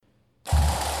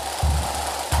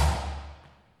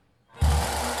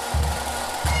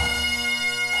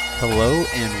Hello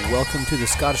and welcome to the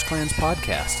Scottish Clans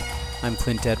podcast. I'm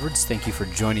Clint Edwards. Thank you for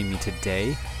joining me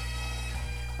today.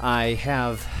 I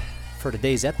have, for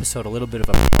today's episode, a little bit of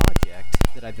a project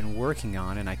that I've been working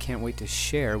on, and I can't wait to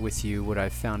share with you what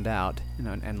I've found out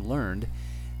and learned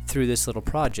through this little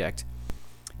project.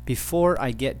 Before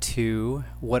I get to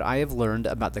what I have learned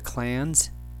about the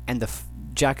clans and the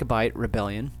Jacobite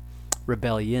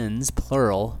rebellions,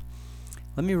 plural,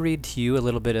 let me read to you a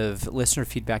little bit of listener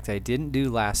feedback that I didn't do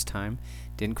last time,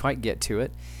 didn't quite get to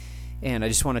it, and I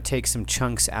just want to take some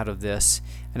chunks out of this,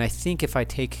 and I think if I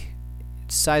take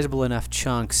sizable enough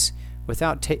chunks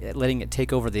without letting it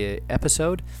take over the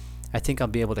episode, I think I'll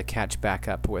be able to catch back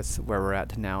up with where we're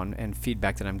at now and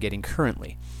feedback that I'm getting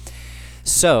currently.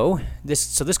 So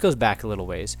this goes back a little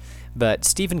ways, but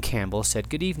Stephen Campbell said,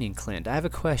 "Good evening, Clint. I have a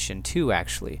question, too,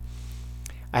 actually.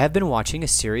 I have been watching a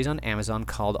series on Amazon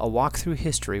called A Walk Through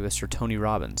History with Sir Tony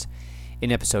Robbins.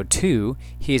 In episode 2,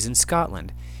 he is in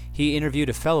Scotland. He interviewed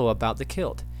a fellow about the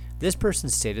kilt. This person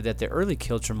stated that the early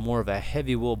kilts were more of a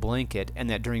heavy wool blanket and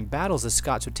that during battles the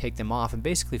Scots would take them off and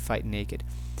basically fight naked.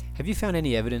 Have you found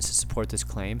any evidence to support this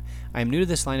claim? I am new to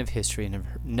this line of history and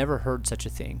have never heard such a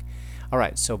thing."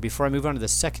 Alright, so before I move on to the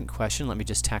second question, let me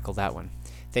just tackle that one.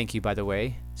 Thank you, by the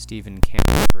way, Stephen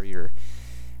Campbell, for your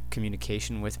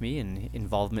communication with me and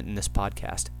involvement in this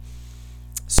podcast.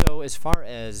 So as far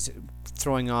as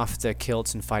throwing off the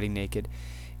kilts and fighting naked,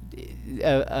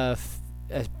 a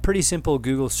pretty simple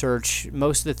Google search,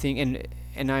 most of the thing,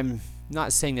 and I'm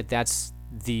not saying that that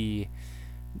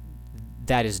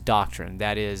is doctrine,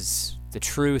 that is the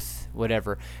truth,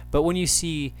 whatever, but when you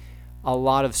see a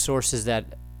lot of sources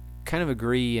that kind of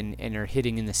agree and are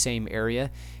hitting in the same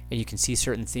area, and you can see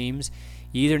certain themes,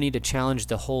 you either need to challenge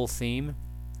the whole theme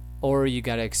or you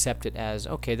got to accept it as,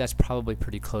 okay, that's probably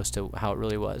pretty close to how it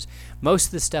really was. Most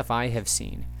of the stuff I have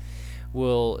seen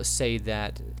will say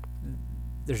that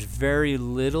there's very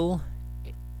little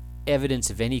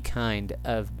evidence of any kind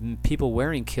of people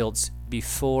wearing kilts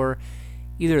before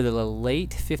either the late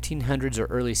 1500s or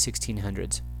early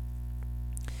 1600s.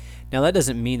 Now, that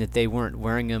doesn't mean that they weren't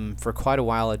wearing them for quite a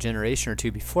while, a generation or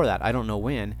two before that. I don't know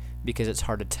when, because it's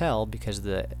hard to tell because of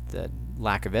the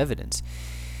lack of evidence.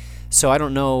 So I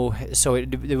don't know. So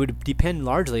it would depend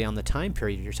largely on the time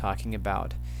period you're talking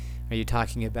about. Are you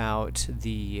talking about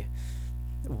the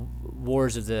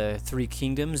wars of the Three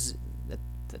Kingdoms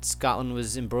that Scotland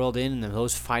was embroiled in, and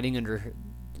those fighting under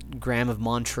Graham of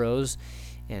Montrose,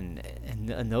 and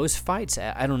those fights?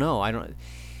 I don't know.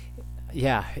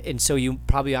 Yeah, and so you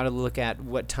probably ought to look at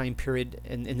what time period,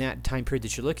 and in that time period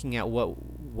that you're looking at,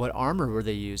 what armor were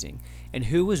they using, and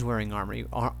who was wearing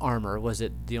armor? Was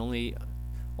it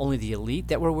only the elite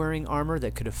that were wearing armor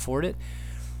that could afford it,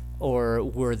 or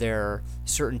were there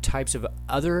certain types of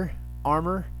other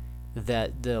armor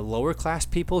that the lower class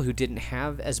people who didn't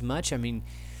have as much? I mean,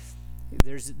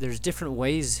 there's different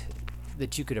ways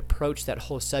that you could approach that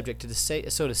whole subject to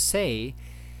say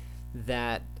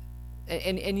that,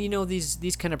 and you know,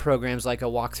 these kind of programs like A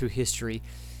Walk Through History,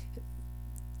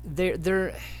 they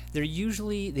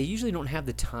usually don't have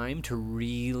the time to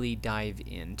really dive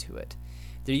into it.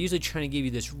 They're usually trying to give you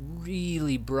this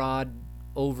really broad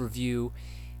overview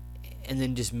and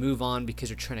then just move on because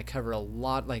they're trying to cover a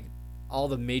lot, like all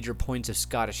the major points of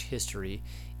Scottish history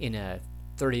in a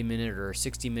 30-minute or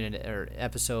 60-minute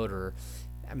episode, or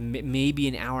maybe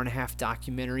an hour and a half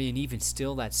documentary, and even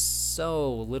still, that's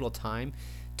so little time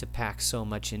to pack so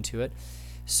much into it.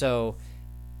 So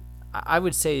I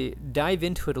would say dive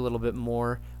into it a little bit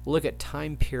more, look at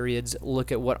time periods,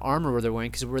 look at what armor were they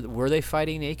wearing, because were they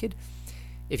fighting naked?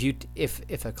 If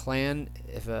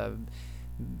a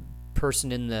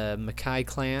person in the Mackay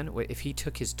clan, if he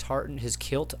took his tartan, his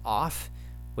kilt off,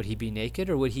 would he be naked,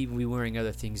 or would he be wearing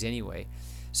other things anyway?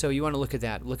 So you want to look at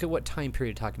that. Look at what time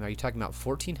period you're talking about. Are you talking about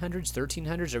 1400s,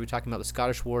 1300s? Are we talking about the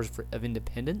Scottish Wars of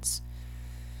Independence?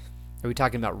 Are we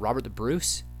talking about Robert the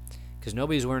Bruce? Because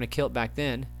nobody was wearing a kilt back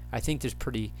then. I think there's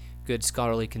pretty good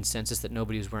scholarly consensus that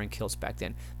nobody was wearing kilts back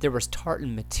then. There was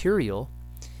tartan material,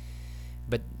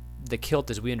 but the kilt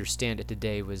as we understand it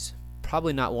today was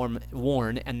probably not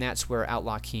worn, and that's where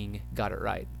Outlaw King got it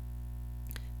right.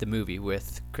 The movie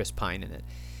with Chris Pine in it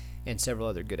and several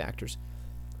other good actors.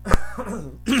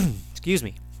 Excuse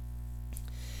me.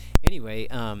 Anyway,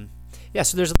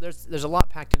 so there's a lot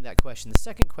packed into that question. The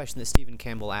second question that Stephen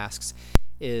Campbell asks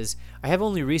is, I have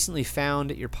only recently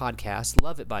found your podcast,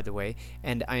 love it by the way,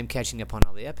 and I am catching up on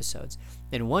all the episodes.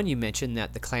 In one you mentioned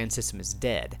that the clan system is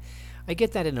dead. I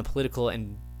get that in a political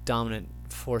and dominant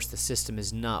force the system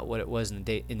is not what it was in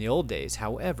the old days.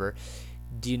 However,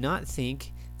 do you not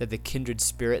think that the kindred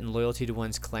spirit and loyalty to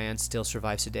one's clan still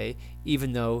survives today,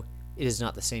 even though it is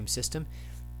not the same system.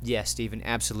 Yes, Stephen,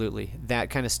 absolutely. That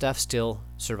kind of stuff still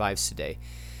survives today.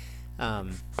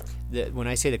 When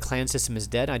I say the clan system is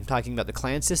dead, I'm talking about the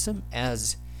clan system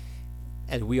as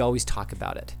we always talk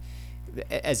about it,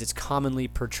 as it's commonly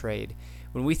portrayed.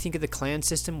 When we think of the clan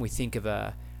system, we think of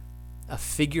a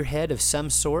figurehead of some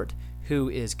sort who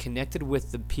is connected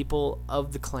with the people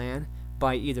of the clan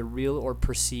by either real or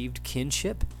perceived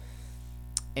kinship,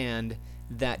 and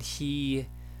that he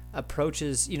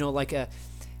approaches,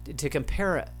 to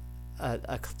compare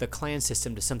the clan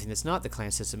system to something that's not the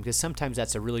clan system, because sometimes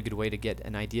that's a really good way to get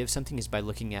an idea of something, is by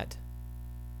looking at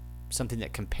something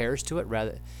that compares to it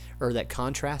or that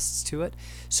contrasts to it.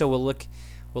 So we'll look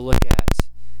at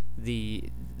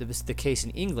the case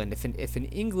in England. If an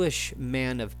English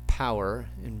man of power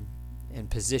and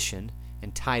position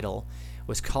and title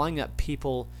was calling up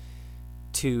people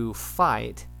to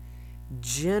fight,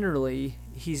 generally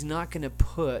he's not going to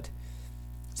put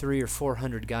 300 or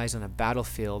 400 guys on a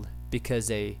battlefield because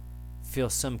they feel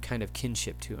some kind of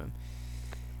kinship to him.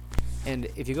 And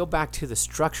if you go back to the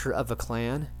structure of a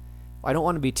clan, I don't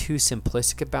want to be too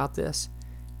simplistic about this.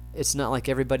 It's not like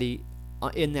everybody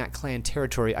in that clan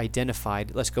territory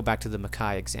identified. Let's go back to the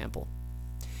Mackay example.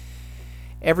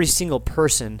 Every single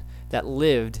person that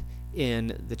lived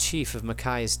in the chief of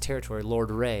Mackay's territory,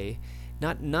 Lord Ray,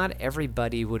 not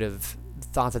everybody would have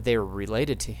thought that they were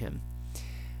related to him,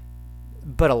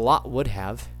 but a lot would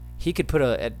have. He could put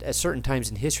at certain times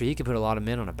in history, he could put a lot of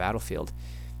men on a battlefield,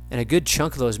 and a good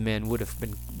chunk of those men would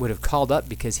have called up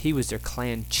because he was their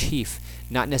clan chief,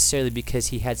 not necessarily because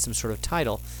he had some sort of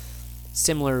title.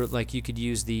 Similar, like you could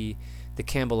use the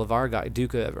Campbell of Argyle,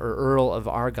 Earl of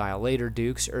Argyle, later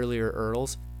dukes, earlier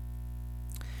earls.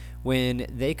 When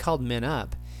they called men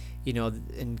up,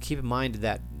 and keep in mind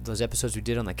that those episodes we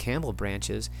did on the Campbell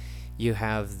branches, you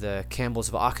have the Campbells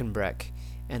of Auchenbreck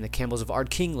and the Campbells of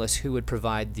Ardkinglas, who would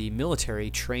provide the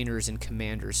military trainers and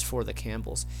commanders for the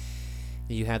Campbells.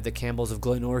 You have the Campbells of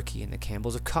Glenorchy and the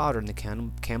Campbells of Cotter and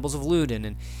the Campbells of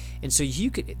Loudon, and so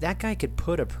that guy could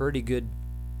put a pretty good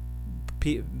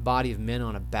body of men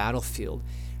on a battlefield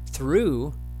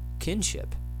through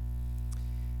kinship.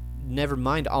 Never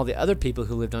mind all the other people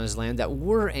who lived on his land that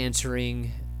were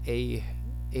answering a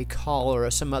call or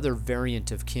some other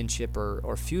variant of kinship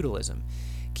or feudalism.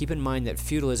 Keep in mind that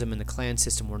feudalism and the clan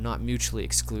system were not mutually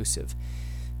exclusive.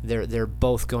 They're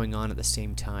both going on at the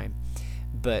same time.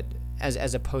 But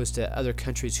as opposed to other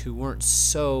countries who weren't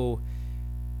so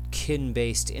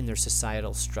kin-based in their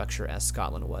societal structure as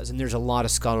Scotland was. And there's a lot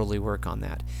of scholarly work on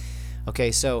that.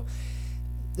 Okay, so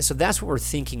that's what we're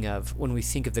thinking of when we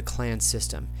think of the clan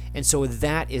system. And so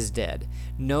that is dead.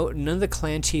 None of the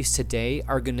clan chiefs today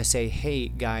are going to say, hey,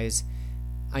 guys,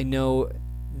 I know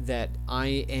that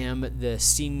I am the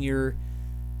senior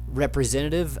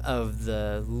representative of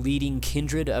the leading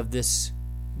kindred of this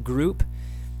group,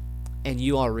 and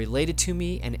you are related to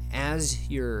me, and as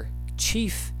your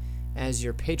chief, as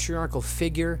your patriarchal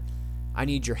figure, I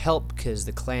need your help because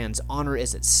the clan's honor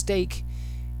is at stake,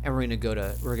 and we're gonna go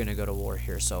to war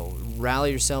here. So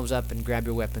rally yourselves up and grab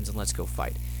your weapons and let's go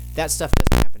fight. That stuff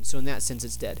doesn't happen. So in that sense,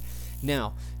 it's dead.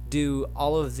 Now, do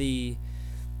all of the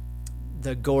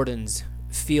Gordons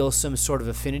feel some sort of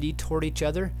affinity toward each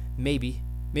other? Maybe,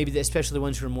 especially the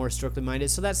ones who are more historically minded.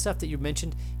 So that stuff that you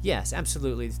mentioned, yes,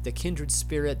 absolutely. The kindred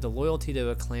spirit, the loyalty to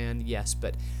a clan, yes,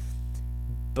 but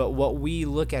what we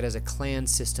look at as a clan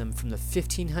system from the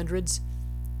 1500s,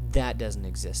 that doesn't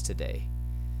exist today.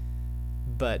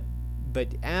 But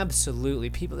absolutely,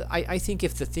 people. I think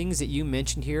if the things that you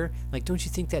mentioned here, like, don't you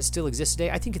think that still exists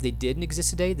today? I think if they didn't exist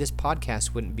today, this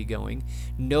podcast wouldn't be going.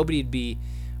 Nobody'd be,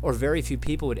 or very few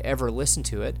people would ever listen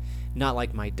to it. Not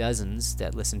like my dozens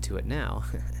that listen to it now.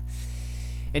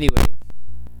 Anyway,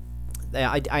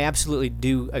 I absolutely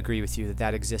do agree with you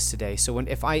that exists today. So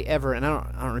if I ever, and I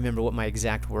don't remember what my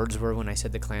exact words were when I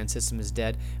said the clan system is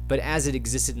dead, but as it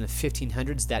existed in the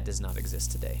 1500s, that does not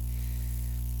exist today.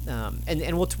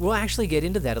 And we'll actually get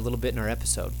into that a little bit in our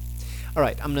episode. All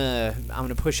right, I'm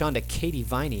gonna push on to Katie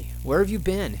Viney. Where have you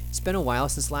been? It's been a while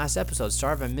since last episode.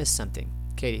 Sorry if I missed something.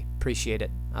 Katie, appreciate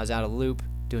it. I was out of the loop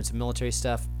doing some military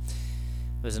stuff.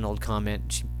 It was an old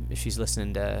comment. If she's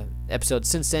listening to episodes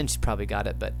since then, she's probably got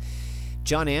it. But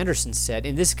John Anderson said,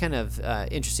 and this is kind of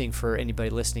interesting for anybody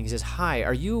listening, he says, "Hi,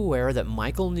 are you aware that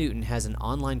Michael Newton has an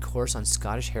online course on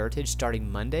Scottish heritage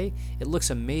starting Monday? It looks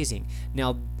amazing."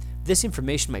 Now, this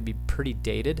information might be pretty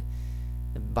dated.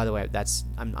 And by the way,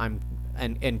 I'm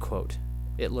an end quote.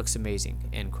 It looks amazing,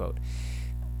 end quote.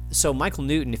 So Michael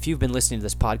Newton, if you've been listening to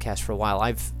this podcast for a while,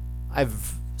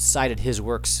 I've cited his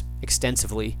works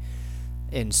extensively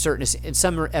in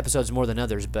some episodes more than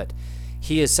others, but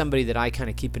he is somebody that I kind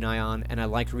of keep an eye on, and I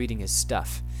like reading his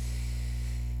stuff.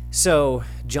 So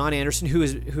John Anderson, who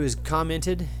has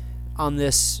commented on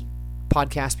this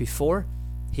podcast before,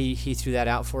 he threw that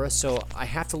out for us. So I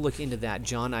have to look into that,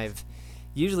 John. I'm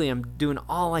doing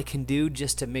all I can do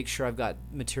just to make sure I've got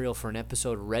material for an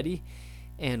episode ready.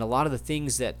 And a lot of the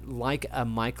things that, like a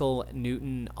Michael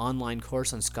Newton online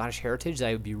course on Scottish heritage, that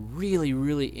I would be really,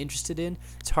 really interested in,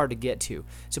 it's hard to get to.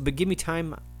 But give me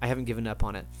time. I haven't given up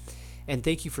on it. And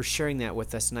thank you for sharing that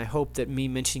with us. And I hope that me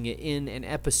mentioning it in an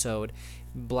episode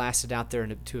blasted out there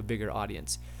to a bigger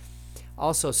audience.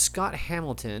 Also, Scott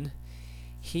Hamilton,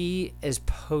 he has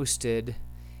posted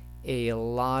a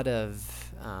lot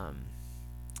of...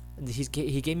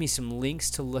 he gave me some links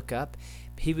to look up.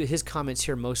 His comments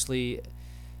here mostly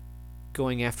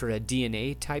going after a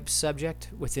DNA type subject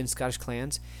within Scottish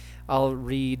clans. I'll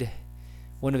read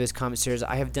one of his comments here.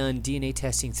 I have done DNA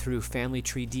testing through Family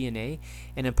Tree DNA,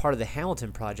 and a part of the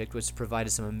Hamilton project, which provided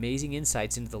some amazing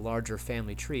insights into the larger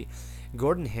family tree.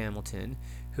 Gordon Hamilton,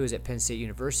 who is at Penn State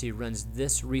University, runs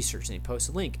this research, and he posts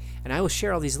a link. And I will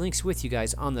share all these links with you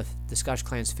guys on the Scottish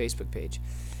Clans Facebook page.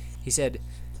 He said,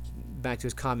 back to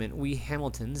his comment, we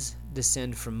Hamiltons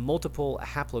descend from multiple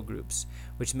haplogroups,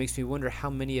 which makes me wonder how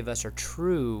many of us are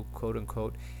true,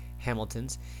 quote-unquote,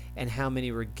 Hamiltons, and how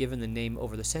many were given the name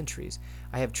over the centuries.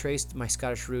 I have traced my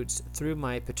Scottish roots through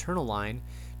my paternal line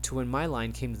to when my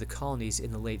line came to the colonies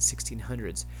in the late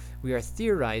 1600s. We are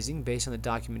theorizing, based on the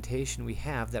documentation we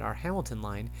have, that our Hamilton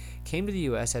line came to the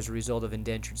U.S. as a result of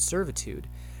indentured servitude.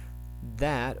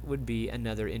 That would be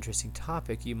another interesting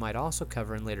topic you might also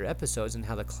cover in later episodes, and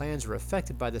how the clans were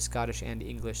affected by the Scottish and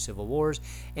English civil wars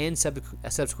and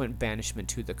subsequent banishment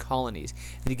to the colonies.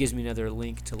 And he gives me another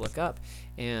link to look up.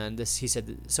 And this, he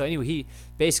said, so anyway,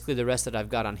 basically the rest that I've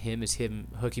got on him is him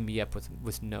hooking me up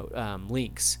with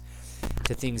links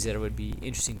to things that would be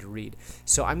interesting to read.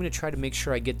 So I'm going to try to make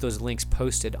sure I get those links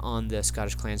posted on the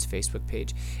Scottish Clans Facebook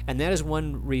page. And that is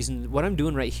one reason, what I'm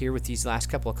doing right here with these last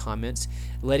couple of comments,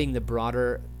 letting the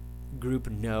broader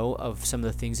group know of some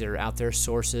of the things that are out there,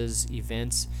 sources,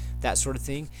 events, that sort of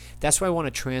thing. That's why I want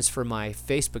to transfer my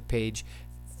Facebook page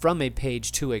from a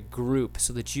page to a group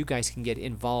so that you guys can get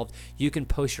involved. You can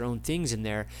post your own things in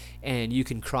there, and you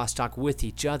can cross-talk with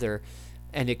each other,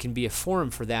 and it can be a forum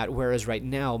for that, whereas right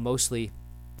now mostly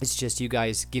it's just you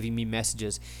guys giving me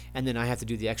messages, and then I have to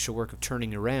do the extra work of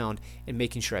turning around and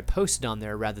making sure I post it on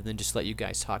there rather than just let you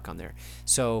guys talk on there.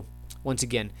 So once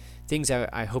again, things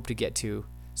I hope to get to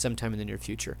sometime in the near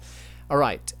future. All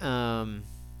right.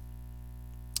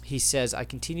 He says, I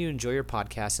continue to enjoy your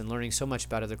podcast and learning so much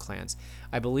about other clans.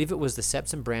 I believe it was the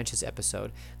Septs and Branches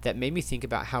episode that made me think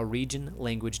about how region,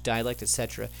 language, dialect,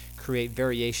 etc. create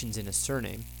variations in a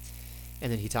surname.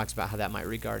 And then he talks about how that might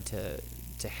regard to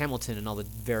Hamilton and all the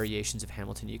variations of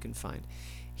Hamilton you can find.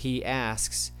 He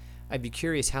asks, I'd be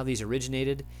curious how these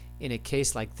originated. In a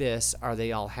case like this, are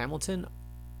they all Hamilton,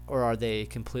 or are they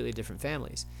completely different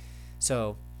families?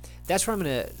 So that's where I'm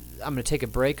gonna take a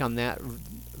break on that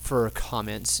for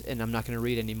comments, and I'm not going to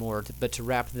read any more. But to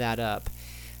wrap that up,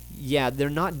 yeah, they're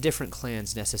not different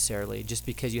clans necessarily, just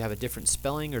because you have a different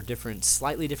spelling or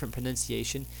slightly different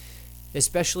pronunciation.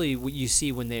 Especially what you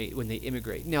see when they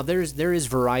immigrate. Now there is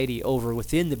variety over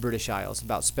within the British Isles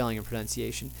about spelling and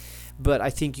pronunciation, but I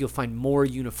think you'll find more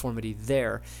uniformity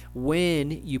there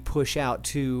when you push out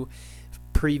to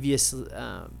previous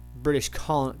British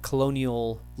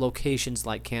colonial locations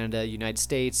like Canada, United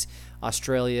States,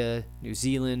 Australia, New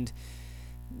Zealand,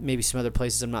 maybe some other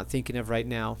places I'm not thinking of right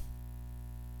now.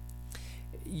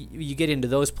 You get into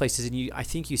those places, and I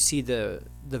think you see the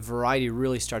variety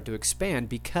really start to expand,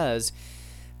 because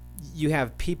you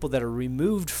have people that are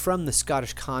removed from the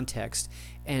Scottish context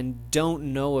and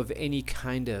don't know of any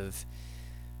kind of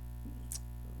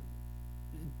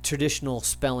traditional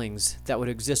spellings that would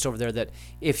exist over there, that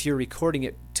if you're recording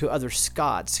it to other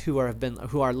Scots who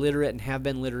are literate and have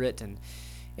been literate, and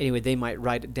anyway, they might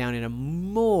write it down in a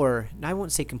more, I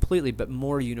won't say completely, but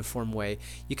more uniform way.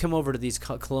 You come over to these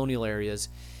colonial areas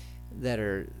that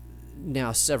are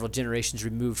now several generations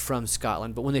removed from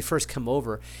Scotland, but when they first come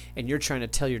over and you're trying to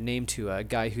tell your name to a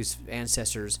guy whose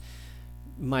ancestors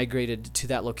migrated to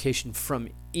that location from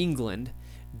England,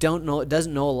 doesn't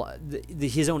know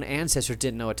his own ancestors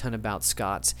didn't know a ton about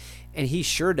Scots, and he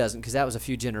sure doesn't, because that was a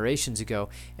few generations ago,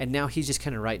 and now he's just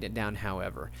kind of writing it down.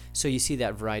 However, so you see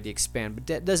that variety expand, but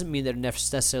that doesn't mean they're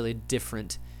necessarily a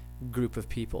different group of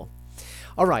people.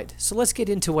 All right, so let's get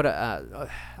into what I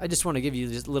just want to give you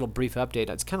this little brief update.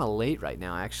 It's kind of late right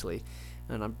now, actually,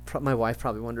 and my wife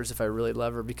probably wonders if I really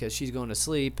love her, because she's going to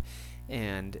sleep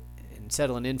and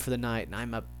settling in for the night, and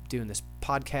I'm up doing this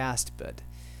podcast. But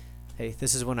hey,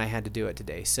 this is when I had to do it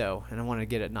today, and I wanted to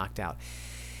get it knocked out.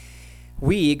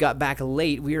 We got back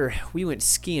late. We went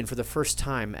skiing for the first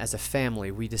time as a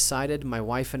family. We decided, my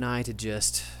wife and I, to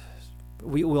just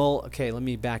okay, let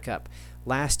me back up.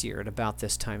 Last year at about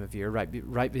this time of year, right,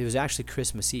 it was actually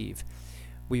Christmas Eve.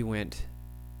 We went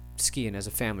skiing as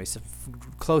a family. Some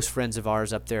close friends of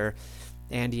ours up there,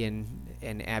 Andy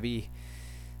and Abby,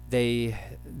 they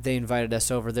invited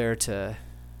us over there to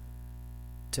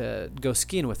go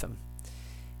skiing with them.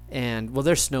 And, well,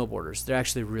 they're snowboarders. They're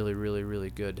actually really, really, really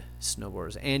good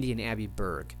snowboarders. Andy and Abby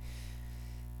Berg.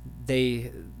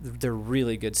 They're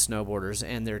really good snowboarders,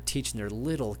 and they're teaching their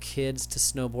little kids to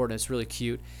snowboard, and it's really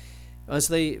cute.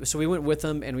 So we went with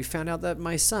them, and we found out that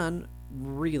my son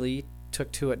really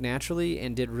took to it naturally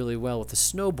and did really well with the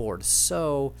snowboard.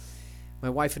 So my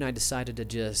wife and I decided to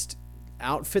just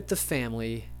outfit the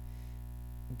family,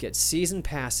 get season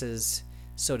passes.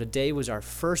 So today was our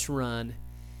first run.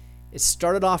 It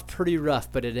started off pretty rough,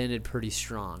 but it ended pretty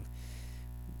strong.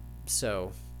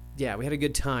 So, yeah, we had a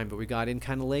good time, but we got in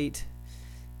kind of late,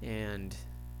 and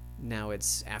now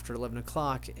it's after 11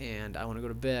 o'clock, and I want to go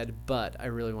to bed, but I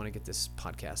really want to get this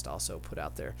podcast also put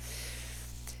out there.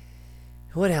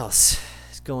 What else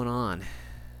is going on?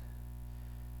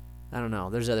 I don't know.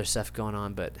 There's other stuff going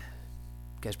on, but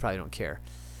you guys probably don't care.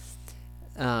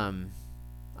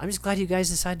 I'm just glad you guys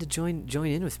decided to join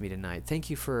in with me tonight.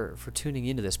 Thank you for tuning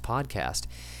into this podcast.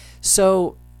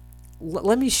 So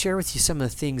let me share with you some of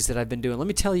the things that I've been doing. Let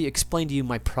me explain to you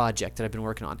my project that I've been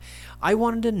working on. I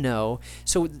wanted to know,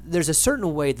 so there's a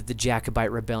certain way that the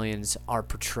Jacobite rebellions are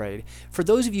portrayed. For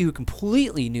those of you who are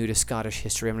completely new to Scottish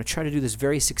history, I'm going to try to do this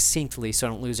very succinctly so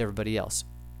I don't lose everybody else.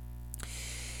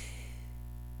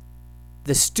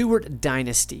 The Stewart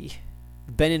dynasty,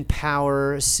 been in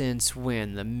power since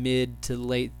when? The mid to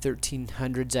late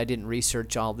 1300s. I didn't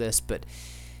research all this, but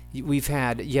you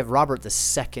have Robert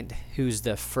II, who's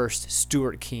the first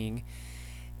Stewart king,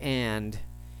 and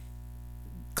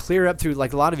clear up through,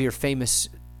 like, a lot of your famous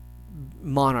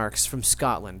monarchs from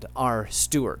Scotland are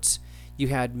Stewarts. You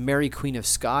had Mary, Queen of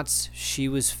Scots. She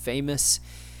was famous,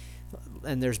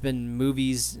 and there's been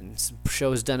movies and some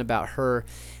shows done about her.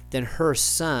 Then her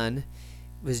son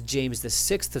was James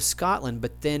VI of Scotland,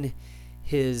 but then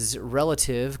his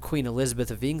relative, Queen Elizabeth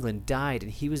of England, died,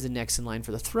 and he was the next in line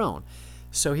for the throne.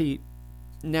 So he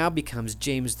now becomes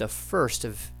James I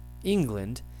of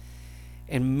England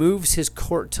and moves his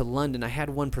court to London. I had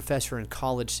one professor in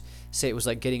college say it was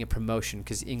like getting a promotion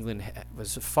because England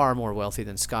was far more wealthy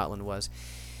than Scotland was.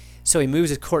 So he moves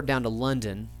his court down to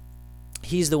London.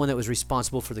 He's the one that was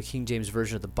responsible for the King James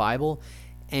Version of the Bible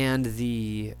and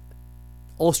the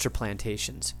Ulster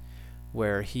plantations,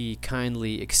 where he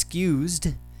kindly excused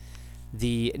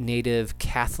the native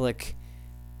Catholic,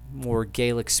 more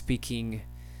Gaelic-speaking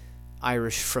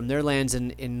Irish from their lands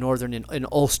in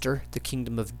Ulster, the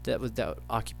kingdom that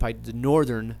occupied the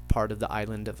northern part of the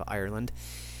island of Ireland,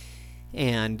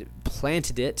 and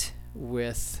planted it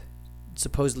with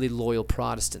supposedly loyal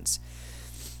Protestants.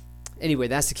 Anyway,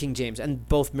 that's the King James, and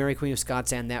both Mary Queen of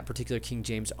Scots and that particular King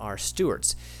James are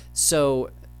Stewarts. So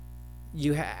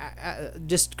you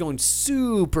just going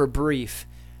super brief.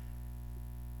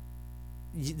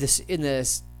 This in the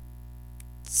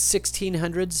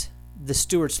 1600s, the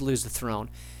Stewarts lose the throne.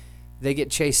 They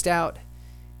get chased out,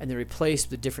 and they're replaced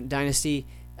with a different dynasty,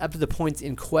 up to the point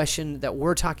in question that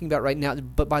we're talking about right now.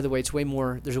 But by the way, there's way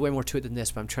more to it than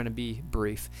this, but I'm trying to be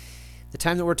brief. The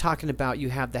time that we're talking about,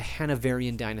 you have the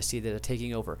Hanoverian dynasty that are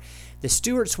taking over. The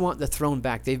Stewarts want the throne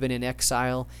back. They've been in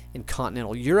exile in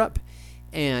continental Europe,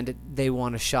 and they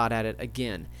want a shot at it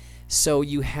again. So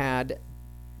you had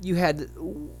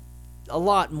a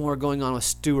lot more going on with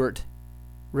Stewart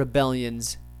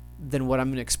rebellions than what I'm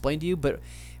going to explain to you, but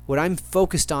what I'm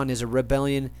focused on is a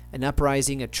rebellion, an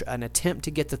uprising, an attempt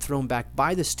to get the throne back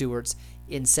by the Stewarts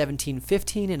in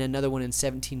 1715 and another one in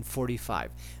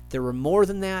 1745. There were more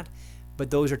than that,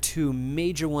 but those are two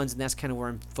major ones, and that's kind of where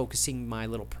I'm focusing my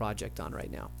little project on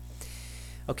right now.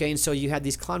 Okay, and so you had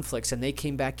these conflicts, and they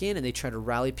came back in, and they tried to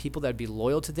rally people that would be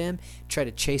loyal to them, try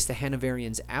to chase the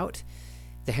Hanoverians out.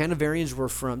 The Hanoverians were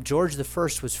George I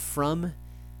was from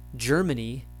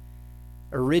Germany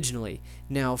originally.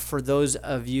 Now, for those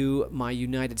of you, my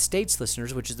United States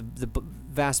listeners, which is the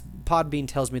vast, Podbean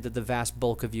tells me that the vast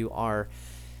bulk of you are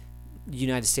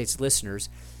United States listeners,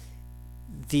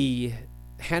 the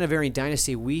Hanoverian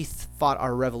dynasty, we fought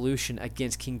our revolution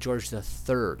against King George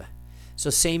III. So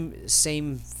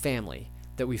same family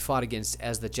that we fought against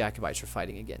as the Jacobites were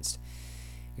fighting against,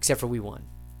 except for we won.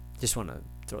 Just want to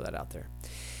throw that out there.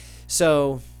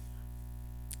 So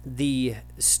the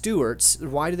Stewarts,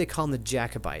 why do they call them the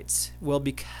Jacobites? Well,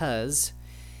 because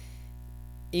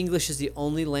English is the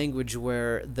only language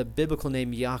where the biblical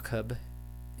name Jacob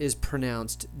is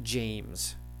pronounced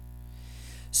James.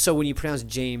 So when you pronounce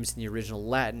James in the original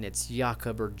Latin, it's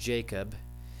Jacob or Jacob.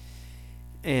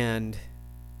 And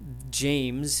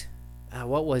James,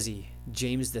 what was he?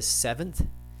 James the 7th,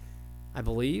 I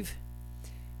believe,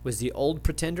 was the old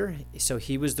pretender. So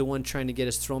he was the one trying to get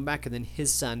his throne back. And then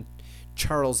his son,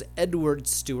 Charles Edward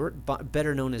Stewart,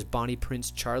 better known as Bonnie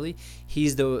Prince Charlie,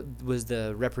 was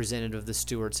the representative of the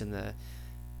Stuarts in the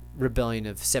rebellion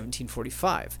of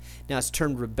 1745. Now it's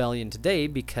termed rebellion today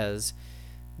because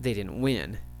they didn't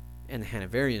win, and the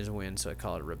Hanoverians win, so I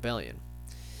call it a rebellion.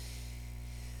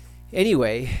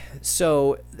 Anyway,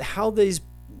 so how these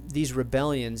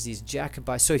rebellions, these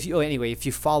Jacobites. So if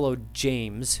you follow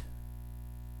James,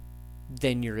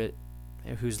 then you're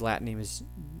whose Latin name is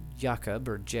Jacob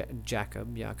or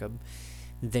Jacob,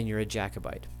 then you're a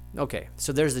Jacobite. Okay,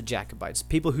 so there's the Jacobites,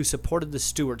 people who supported the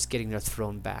Stuarts getting their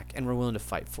throne back and were willing to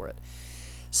fight for it.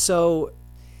 So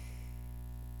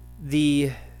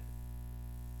the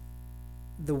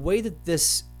way that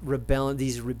these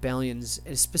rebellions,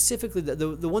 and specifically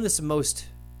the one that's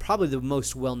probably the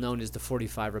most well known is the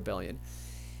 45 Rebellion.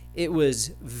 It was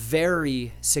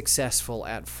very successful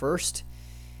at first,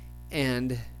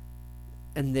 and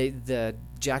the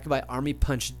Jacobite army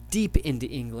punched deep into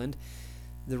England.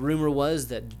 The rumor was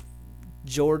that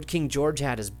King George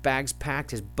had his bags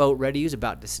packed, his boat ready. He was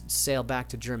about to sail back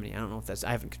to Germany. I don't know if I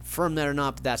haven't confirmed that or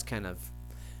not, but that's kind of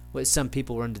what some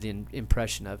people were under the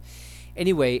impression of.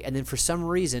 Anyway, and then for some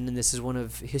reason, and this is one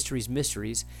of history's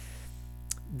mysteries,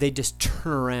 they just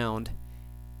turn around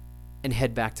and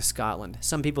head back to Scotland.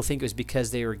 Some people think it was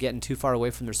because they were getting too far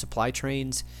away from their supply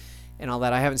trains and all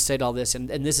that. I haven't studied all this, and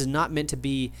this is not meant to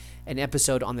be an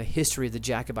episode on the history of the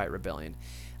Jacobite Rebellion.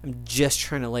 I'm just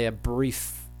trying to lay a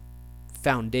brief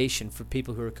foundation for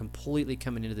people who are completely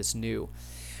coming into this new.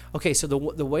 Okay, so the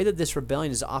way that this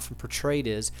rebellion is often portrayed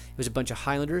is it was a bunch of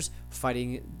Highlanders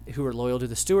fighting who were loyal to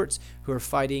the Stuarts, who were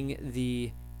fighting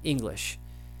the English,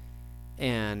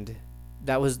 and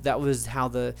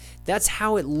that's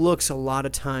how it looks a lot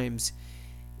of times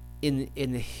in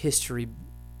the histories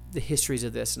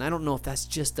of this. And I don't know if that's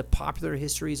just the popular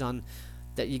histories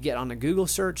that you get on a Google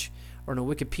search or in a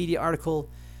Wikipedia article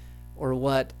or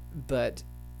what, but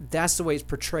that's the way it's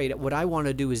portrayed. What I want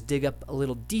to do is dig up a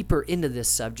little deeper into this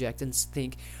subject and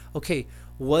think, okay,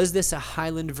 was this a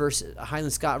Highland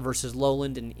Scot versus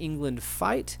Lowland and England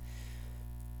fight?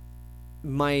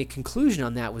 My conclusion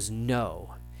on that was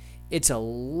no. It's a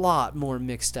lot more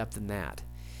mixed up than that.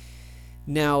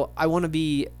 Now, I want to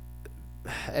be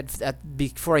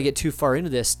before I get too far into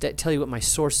this, tell you what my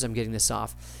sources I'm getting this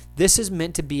off. This is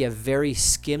meant to be a very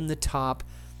skim the top,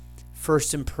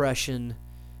 first impression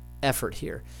effort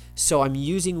here. So I'm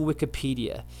using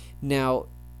Wikipedia. Now,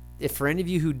 if for any of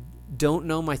you who don't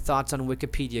know my thoughts on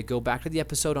Wikipedia, go back to the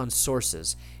episode on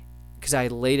sources because I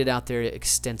laid it out there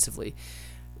extensively.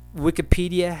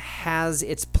 Wikipedia has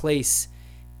its place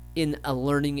in a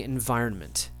learning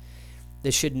environment.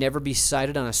 This should never be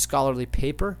cited on a scholarly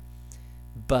paper,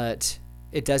 but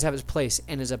it does have its place,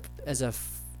 and as a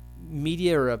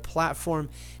media or a platform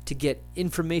to get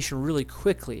information really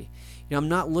quickly. I'm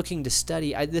not looking to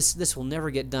study. This will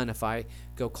never get done if I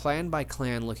go clan by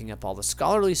clan looking up all the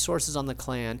scholarly sources on the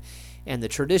clan and the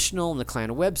traditional and the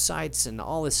clan websites and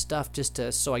all this stuff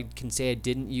so I can say I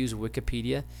didn't use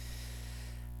Wikipedia.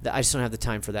 I just don't have the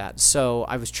time for that. So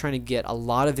I was trying to get a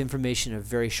lot of information in a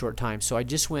very short time. So I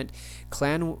just went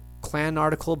clan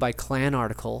article by clan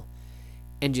article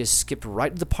and just skipped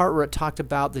right to the part where it talked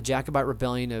about the Jacobite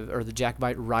Rebellion or the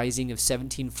Jacobite Rising of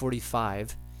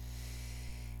 1745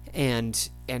 and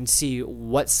see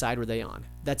what side were they on.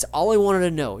 That's all I wanted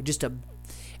to know.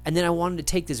 And then I wanted to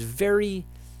take this very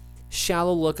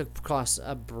shallow look across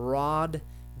a broad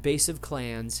base of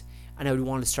clans, and I would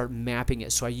want to start mapping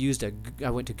it. So I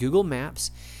went to Google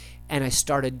Maps, and I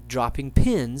started dropping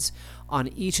pins on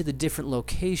each of the different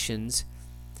locations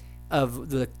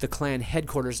of the clan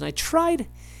headquarters. And I tried,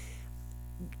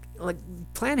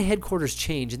 clan headquarters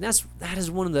change, and that is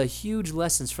one of the huge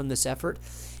lessons from this effort,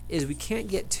 is we can't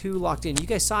get too locked in. You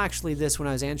guys saw actually this when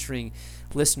I was answering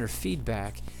listener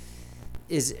feedback,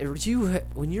 is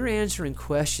when you're answering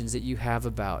questions that you have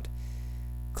about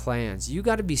clans, you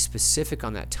got to be specific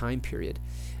on that time period.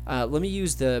 Let me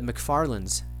use the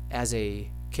McFarlands as a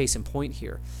case in point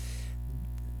here.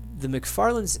 The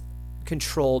McFarlands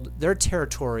controlled, their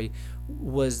territory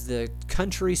was the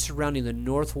country surrounding the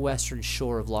northwestern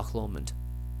shore of Loch Lomond.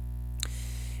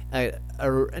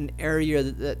 An area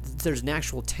that there's an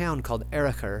actual town called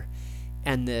Erricher,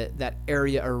 and that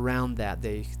area around that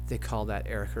they call that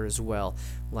Erricher as well,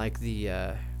 like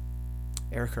the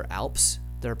Ayrshire Alps.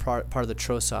 They're part of the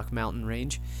Trossach mountain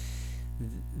range.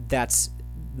 That's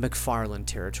McFarland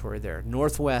territory there,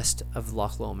 northwest of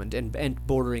Loch Lomond and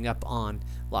bordering up on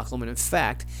Loch Lomond. In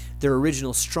fact, their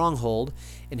original stronghold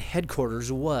and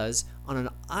headquarters was on an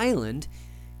island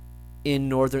in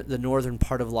the northern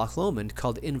part of Loch Lomond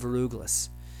called Inveruglas.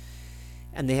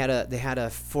 And they had a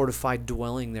fortified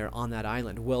dwelling there on that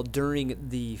island. Well, during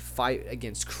the fight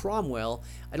against Cromwell,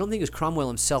 I don't think it was Cromwell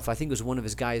himself. I think it was one of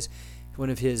his guys, one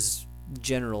of his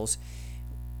generals,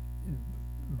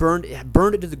 burned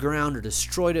it to the ground or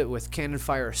destroyed it with cannon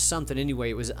fire or something. Anyway,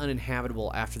 it was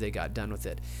uninhabitable after they got done with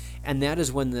it. And that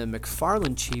is when the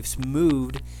McFarland chiefs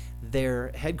moved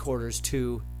their headquarters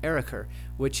to Ayrshire,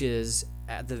 which is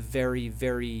at the very,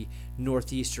 very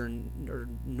northeastern or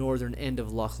northern end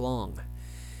of Loch Long.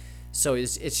 So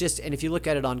it's just, and if you look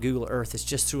at it on Google Earth, it's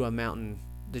just through a mountain.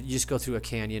 You just go through a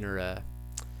canyon or I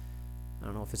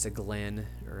don't know if it's a glen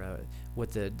or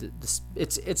what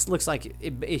it looks like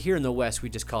here in the West we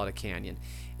just call it a canyon.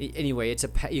 Anyway,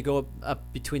 you go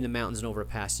up between the mountains and over a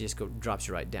pass. You just drops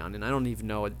you right down. And I don't even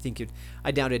know.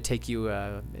 I doubt it'd take you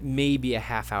maybe a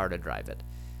half hour to drive it.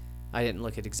 I didn't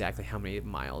look at exactly how many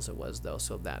miles it was though.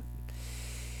 So that.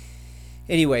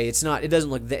 Anyway, it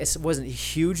wasn't a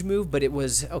huge move, but it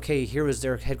was, okay, here was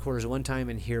their headquarters one time,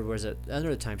 and here was it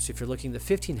another time. So if you're looking at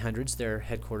the 1500s, their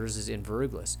headquarters is in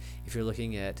Inveruglas. If you're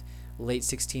looking at late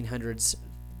 1600s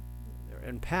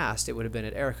and past, it would have been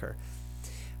at Ayrshire.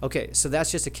 Okay, so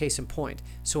that's just a case in point.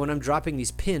 So when I'm dropping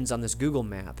these pins on this Google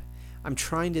map, I'm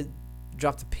trying to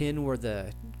drop the pin where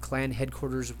the clan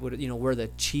headquarters would, where the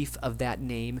chief of that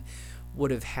name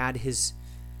would have had his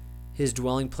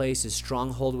dwelling place, his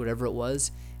stronghold, whatever it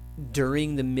was,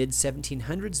 during the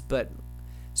mid-1700s. But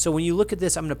so when you look at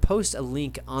this, I'm going to post a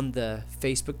link on the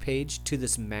Facebook page to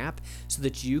this map so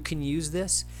that you can use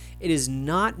this. It is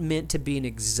not meant to be an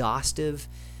exhaustive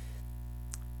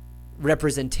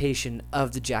representation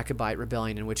of the Jacobite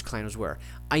rebellion and which clan was where.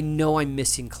 I know I'm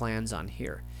missing clans on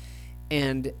here,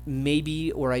 and maybe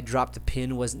where I dropped the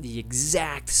pin wasn't the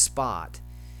exact spot,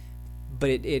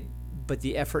 but but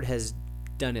the effort has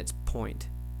done its point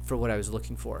for what I was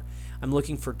looking for. I'm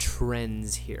looking for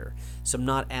trends here, so I'm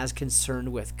not as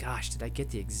concerned with, gosh, did I get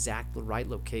the exact right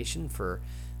location for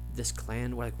this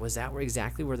clan? Like, was that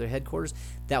exactly where their headquarters?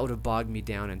 That would have bogged me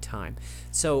down in time.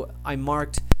 So I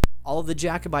marked all of the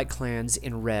Jacobite clans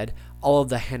in red, all of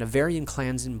the Hanoverian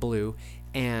clans in blue,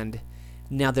 and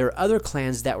now there are other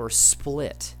clans that were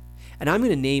split. And I'm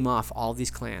going to name off all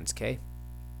these clans, okay?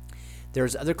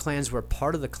 There's other clans where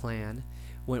part of the clan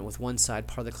went with one side,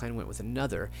 part of the clan went with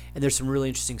another, and there's some really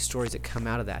interesting stories that come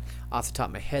out of that off the top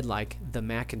of my head, like the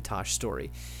Macintosh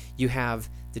story. You have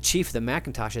the chief of the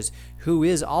Macintoshes, who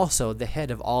is also the head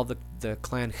of all the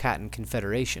Clan Catton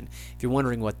Confederation. If you're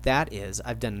wondering what that is,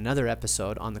 I've done another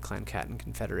episode on the Clan Catton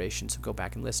Confederation, so go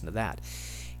back and listen to that.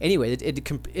 Anyway,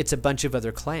 it's a bunch of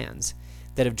other clans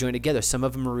that have joined together. Some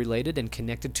of them are related and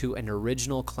connected to an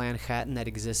original Clan Catton that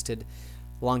existed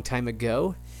a long time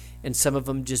ago, and some of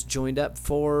them just joined up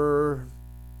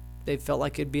they felt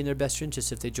like it'd be in their best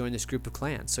interest if they joined this group of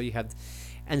clans. So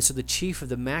the chief of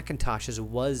the Macintoshes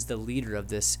was the leader of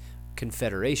this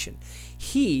confederation.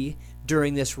 He,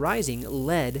 during this rising,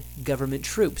 led government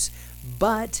troops,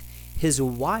 but his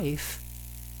wife,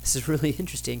 this is really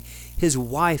interesting, his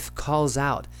wife calls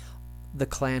out the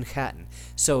Clan Catton.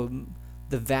 So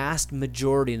the vast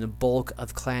majority and the bulk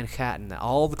of Clan Catton,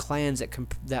 all the clans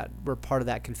that were part of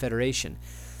that confederation,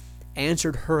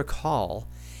 answered her call.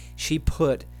 She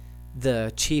put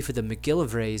the chief of the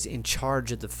MacGillivrays in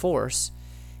charge of the force,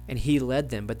 and he led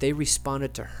them, but they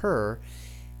responded to her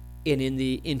in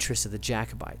the interest of the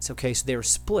Jacobites. Okay, so they were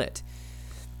split.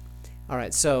 All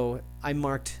right, so I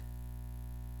marked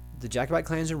the Jacobite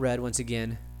clans in red once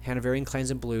again, Hanoverian clans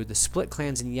in blue, the split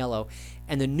clans in yellow,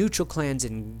 and the neutral clans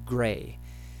in gray.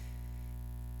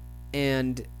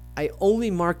 And I only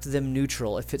marked them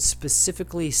neutral if it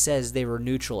specifically says they were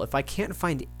neutral. If I can't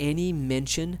find any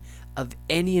mention of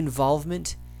any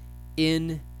involvement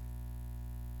in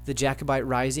the Jacobite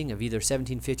Rising of either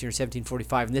 1750 or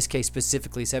 1745, in this case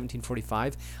specifically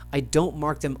 1745, I don't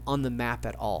mark them on the map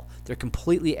at all. They're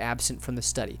completely absent from the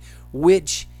study,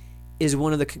 which is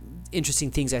one of the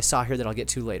interesting things I saw here that I'll get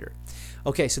to later.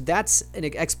 Okay, so that's an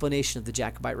explanation of the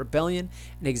Jacobite Rebellion,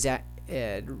 an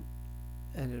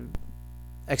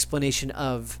explanation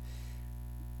of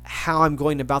how I'm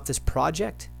going about this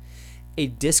project, a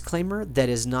disclaimer that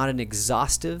is not an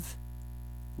exhaustive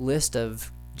list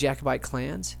of Jacobite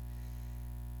clans,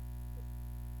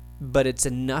 but it's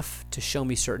enough to show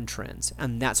me certain trends,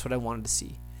 and that's what I wanted to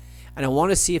see. And I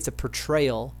want to see if the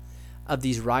portrayal of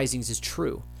these risings is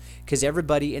true. because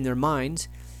everybody in their minds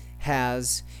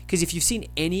has, because if you've seen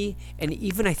any, and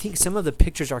even I think some of the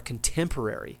pictures are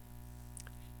contemporary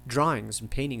drawings and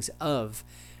paintings of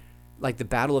like the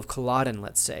Battle of Culloden,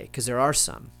 let's say, because there are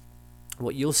some,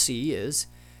 what you'll see is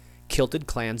kilted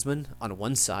clansmen on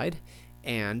one side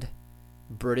and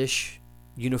British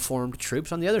uniformed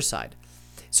troops on the other side.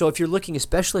 So if you're looking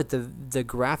especially at the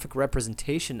graphic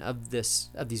representation of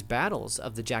these battles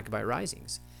of the Jacobite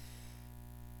risings,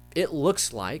 it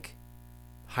looks like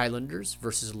Highlanders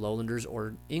versus Lowlanders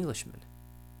or Englishmen.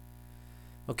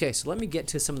 Okay, so let me get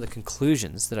to some of the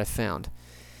conclusions that I found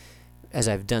as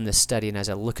I've done this study and as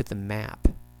I look at the map.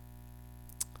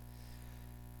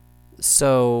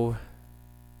 So,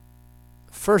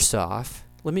 first off,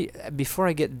 before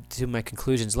I get to my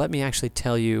conclusions, let me actually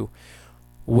tell you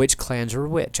which clans are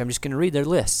which. I'm just going to read their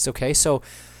lists, okay? So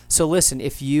listen,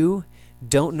 if you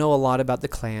don't know a lot about the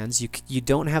clans, you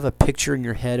don't have a picture in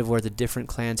your head of where the different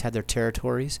clans had their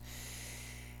territories,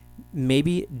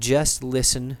 maybe just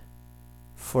listen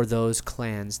for those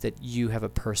clans that you have a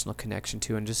personal connection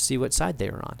to and just see what side they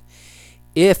are on.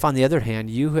 If, on the other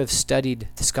hand, you have studied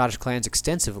the Scottish clans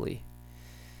extensively,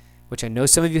 which I know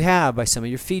some of you have by some of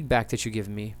your feedback that you give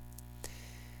me,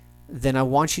 then I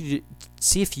want you to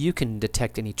see if you can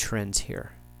detect any trends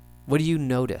here. What do you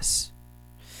notice?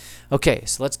 Okay,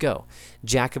 so let's go.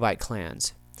 Jacobite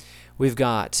clans. We've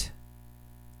got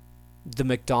the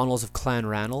MacDonalds of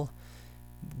Clanranald,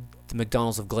 the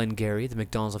MacDonalds of Glengarry, the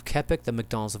MacDonalds of Keppoch, the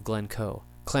MacDonalds of Glencoe.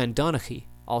 Clan Donaghy,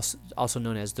 also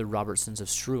known as the Robertsons of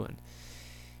Struan.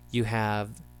 You have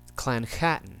Clan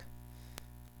Chattan,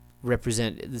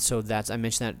 so that's, I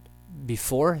mentioned that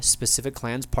before, specific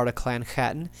clans, part of Clan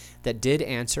Chattan that did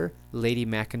answer Lady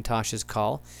Macintosh's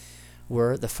call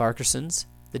were the Farquharsons,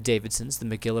 the Davidsons, the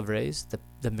MacGillivrays,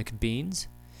 the MacBeans,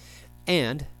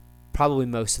 and probably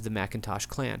most of the Macintosh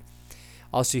clan.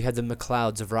 Also, you had the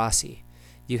MacLeods of Rossi.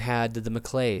 You had the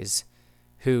Macleays,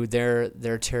 who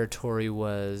their territory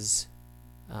was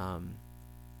on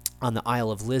the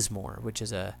Isle of Lismore, which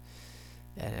is an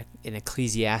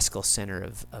ecclesiastical center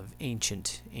of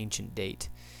ancient date.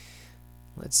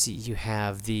 Let's see, you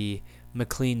have the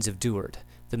Macleans of Dewart,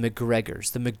 the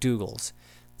MacGregors, the MacDougals,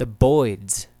 the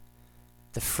Boyds,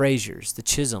 the Frasers, the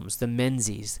Chisholms, the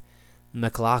Menzies,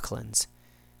 MacLaughlins,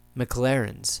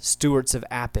 MacLarens, Stewarts of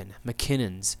Appin,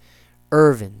 McKinnons,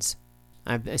 Irvins.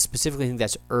 I specifically think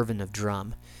that's Irvin of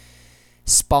Drum,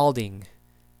 Spalding,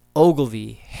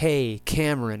 Ogilvy, Hay,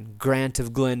 Cameron, Grant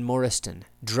of Glenmoriston,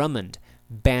 Drummond,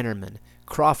 Bannerman,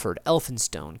 Crawford,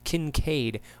 Elphinstone,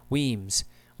 Kincaid, Weems,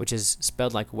 which is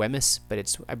spelled like Wemyss,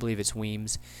 but I believe it's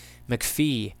Weems,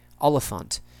 McPhee,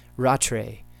 Oliphant,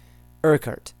 Rattray,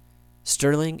 Urquhart,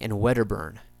 Stirling, and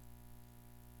Wedderburn.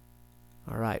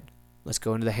 All right, let's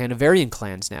go into the Hanoverian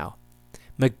clans now.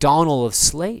 MacDonald of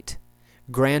Slate,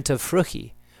 Grant of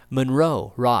Fruchy,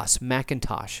 Monroe, Ross,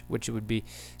 Macintosh, which it would be,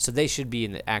 so they should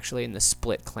be actually in the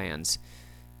split clans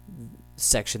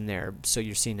section there. So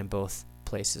you're seeing them both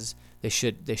places. I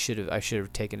should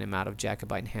have taken them out of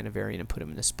Jacobite and Hanoverian and put them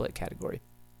in the split category.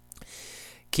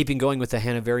 Keeping going with the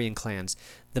Hanoverian clans,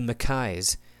 the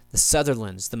Mackays, the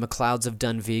Sutherlands, the MacLeods of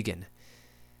Dunvegan,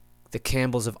 the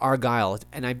Campbells of Argyll,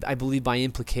 and I believe by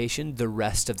implication the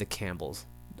rest of the Campbells,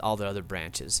 all the other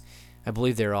branches. I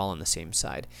believe they're all on the same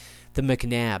side. The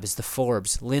McNabs, the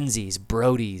Forbes, Lindsays,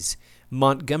 Brodies,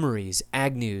 Montgomerys,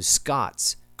 Agnews,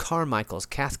 Scotts, Carmichaels,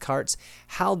 Cathcarts,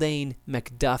 Haldane,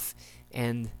 Macduff,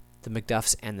 and the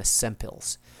Macduffs and the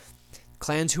Sempills.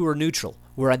 Clans who were neutral,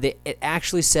 where it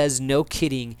actually says, no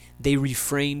kidding, they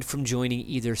refrained from joining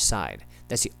either side.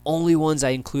 That's the only ones I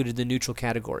included in the neutral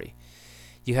category.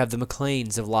 You have the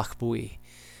MacLeans of Lochbuie,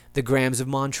 the Grahams of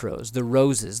Montrose, the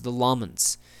Roses, the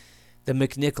Lamonts, the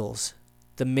McNichols,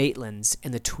 the Maitlands,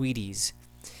 and the Tweedies.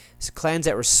 It's clans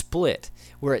that were split,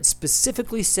 where it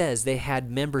specifically says they had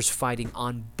members fighting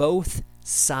on both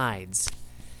sides.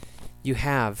 You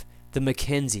have the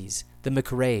Mackenzies, the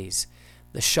McRaes,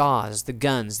 the Shaws, the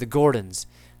Guns, the Gordons,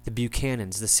 the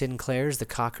Buchanans, the Sinclairs, the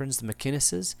Cochrans, the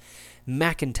McInneses,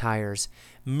 McIntyres,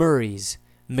 Murrays,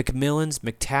 Macmillans,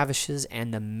 McTavishes,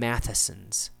 and the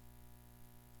Mathesons.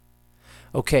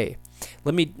 Okay,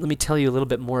 let me tell you a little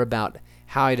bit more about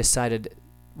how I decided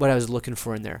what I was looking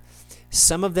for in there.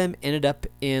 Some of them ended up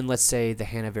in, let's say, the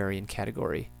Hanoverian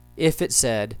category. If it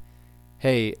said,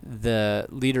 hey, the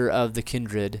leader of the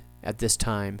kindred at this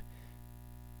time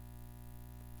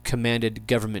commanded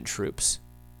government troops.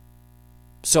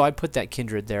 So I put that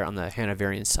kindred there on the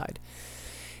Hanoverian side.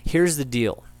 Here's the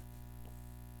deal.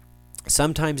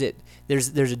 Sometimes there's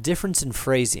a difference in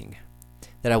phrasing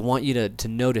that I want you to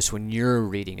notice when you're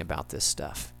reading about this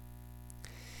stuff.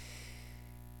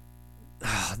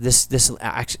 this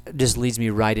actually just leads me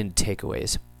right into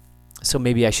takeaways. So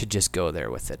maybe I should just go there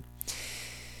with it.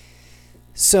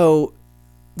 So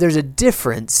there's a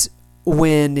difference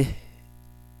when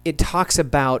it talks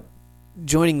about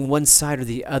joining one side or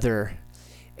the other,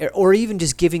 or even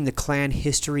just giving the clan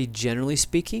history generally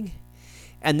speaking.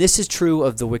 And this is true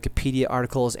of the Wikipedia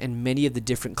articles and many of the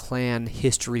different clan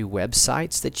history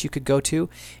websites that you could go to.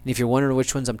 And if you're wondering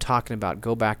which ones I'm talking about,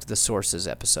 go back to the sources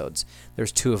episodes.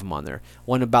 There's 2 of them on there.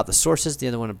 One about the sources, the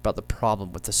other one about the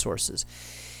problem with the sources.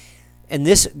 And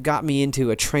this got me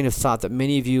into a train of thought that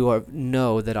many of you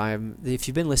know that if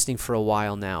you've been listening for a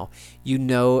while now, you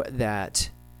know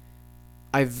that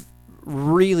I've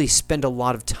really spent a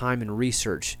lot of time and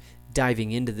research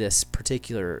diving into this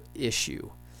particular issue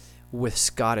with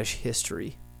Scottish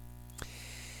history.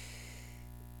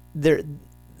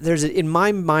 In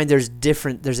my mind, there's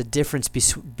a difference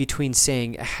between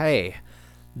saying, hey,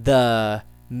 the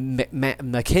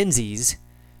Mackenzies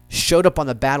showed up on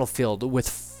the battlefield with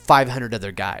 500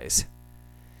 other guys,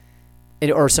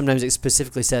 or sometimes it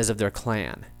specifically says of their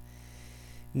clan.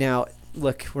 Now,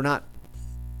 look,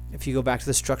 if you go back to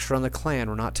the structure on the clan,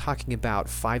 we're not talking about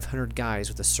 500 guys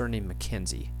with the surname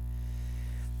Mackenzie.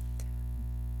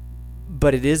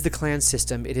 But it is the clan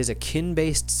system. It is a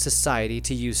kin-based society,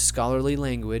 to use scholarly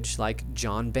language like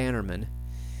John Bannerman,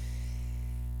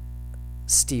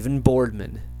 Stephen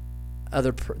Boardman,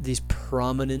 these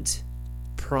prominent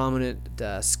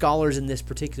scholars in this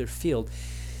particular field.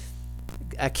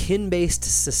 A kin-based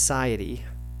society.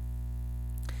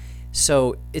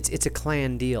 So it's a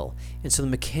clan deal. And so the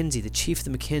Mackenzie, the chief of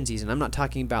the Mackenzies, and I'm not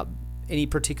talking about any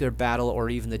particular battle or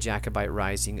even the Jacobite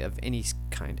rising of any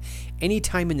kind. Any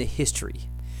time in the history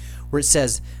where it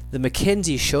says the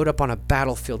Mackenzie showed up on a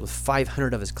battlefield with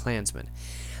 500 of his clansmen,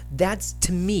 that's,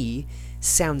 to me,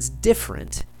 sounds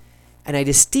different, and I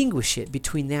distinguish it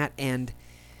between that and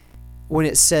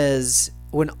when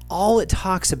all it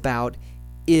talks about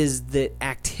is the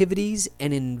activities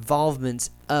and involvements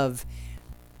of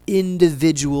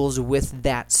individuals with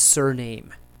that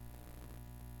surname,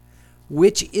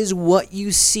 which is what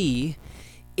you see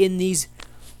in these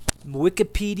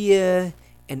Wikipedia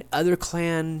and other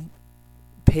clan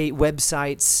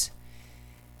websites.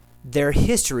 Their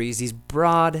histories, these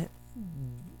broad,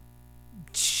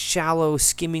 shallow,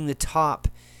 skimming the top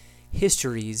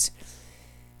histories,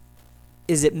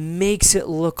 is it makes it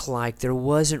look like there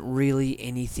wasn't really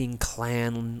anything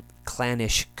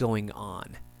clannish going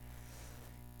on.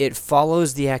 It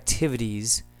follows the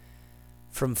activities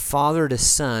from father to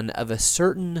son of a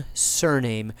certain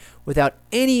surname without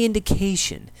any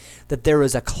indication that there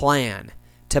was a clan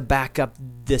to back up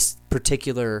this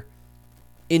particular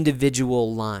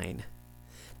individual line.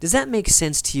 Does that make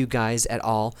sense to you guys at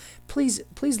all? Please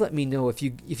let me know if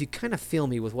you kind of feel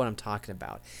me with what I'm talking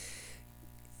about.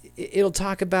 It'll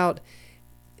talk about,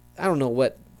 I don't know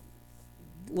what,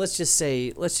 let's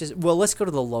go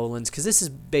to the lowlands, because this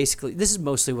is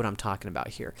mostly what I'm talking about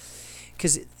here.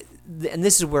 And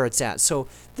this is where it's at. So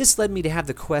this led me to have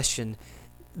the question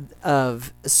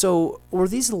of, so were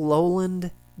these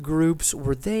lowland groups,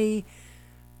 were they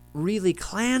really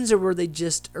clans, or were they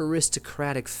just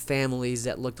aristocratic families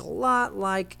that looked a lot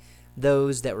like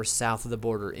those that were south of the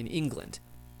border in England?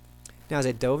 Now, as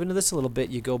I dove into this a little bit,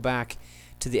 you go back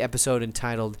to the episode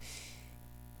entitled,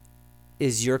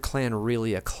 Is Your Clan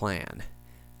Really a Clan?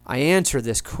 I answer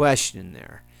this question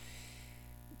there.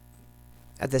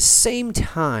 At the same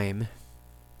time,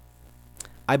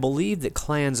 I believe that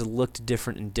clans looked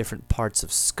different in different parts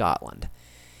of Scotland,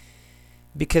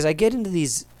 because I get into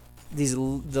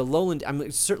the lowland. I'm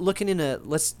looking in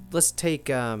let's take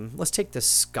the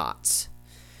Scots.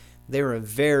 They were a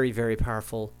very, very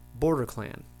powerful border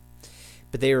clan,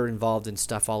 but they were involved in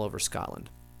stuff all over Scotland.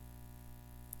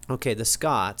 Okay, the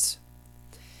Scots,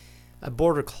 a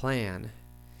border clan.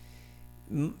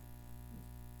 And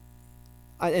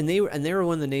they were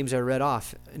one of the names I read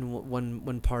off in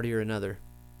one party or another.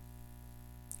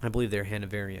 I believe they're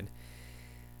Hanoverian.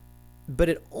 But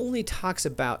it only talks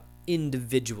about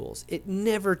individuals. It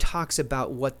never talks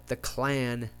about what the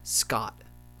clan Scott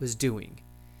was doing.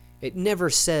 It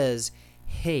never says,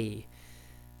 hey,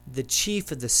 the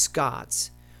chief of the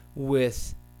Scots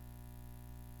with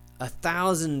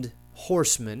 1,000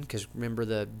 horsemen, because remember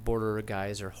the border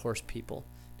guys are horse people.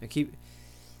 Now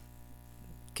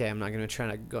I'm not going to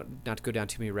try not to go down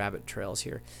too many rabbit trails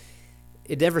here.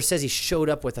 It never says he showed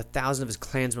up with 1,000 of his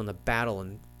clansmen on the battle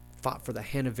and fought for the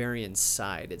Hanoverian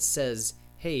side. It says,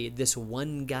 hey, this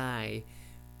one guy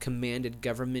commanded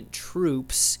government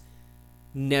troops.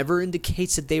 Never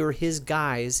indicates that they were his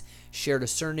guys, shared a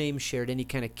surname, shared any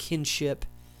kind of kinship.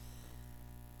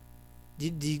 Do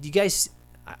you guys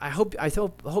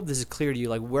hope this is clear to you,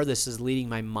 like where this is leading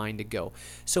my mind to go.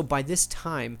 So by this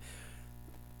time,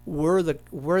 were the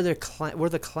lowland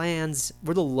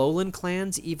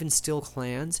clans even still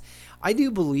clans? I do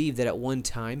believe that at one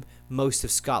time most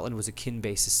of Scotland was a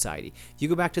kin-based society. You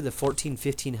go back to the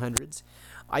 1500s,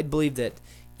 I'd believe that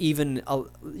even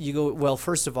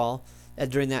first of all,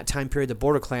 during that time period, the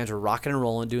border clans were rocking and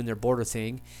rolling, doing their border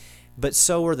thing, but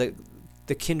so were the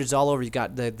kindreds all over. You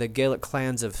got the Gaelic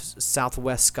clans of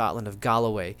southwest Scotland, of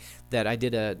Galloway, that I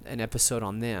did an episode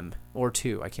on them, or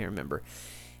two, I can't remember.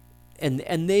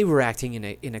 And they were acting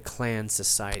in a clan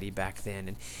society back then.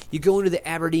 And you go into the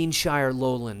Aberdeenshire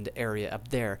lowland area up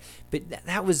there, but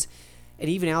that was, and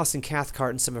even Alison Cathcart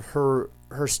and some of her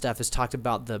stuff has talked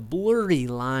about the blurry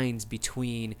lines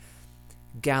between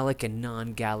Gaelic and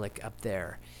non-Gaelic up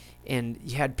there. And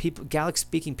you had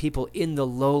Gaelic-speaking people in the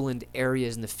lowland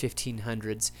areas in the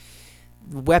 1500s.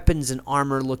 Weapons and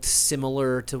armor looked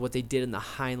similar to what they did in the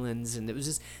Highlands, and it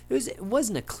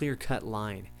wasn't a clear-cut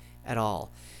line at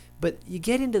all. But you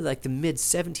get into like the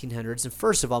mid-1700s, and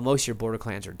first of all, most of your border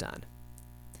clans are done.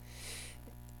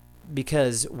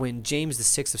 Because when James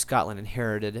VI of Scotland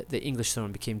inherited the English throne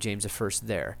and became James I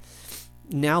there,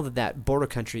 now that border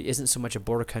country isn't so much a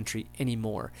border country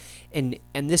anymore. And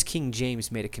this King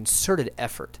James made a concerted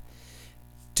effort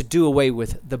to do away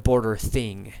with the border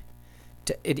thing.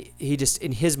 He just,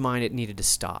 in his mind, it needed to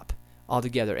stop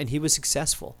altogether. And he was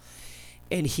successful.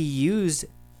 And he used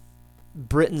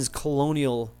Britain's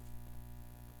colonial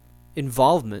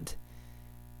involvement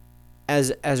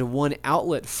as one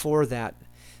outlet for that.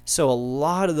 So a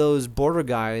lot of those border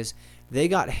guys, they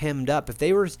got hemmed up. If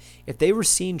they were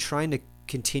seen trying to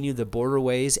continue the border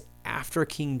ways after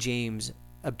King James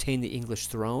obtained the English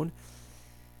throne,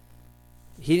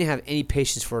 he didn't have any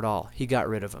patience for it all. He got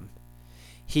rid of them.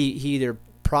 He either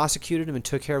prosecuted them and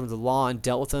took care of the law and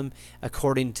dealt with them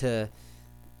according to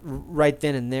right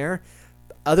then and there.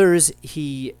 Others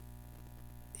he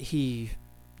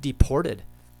deported.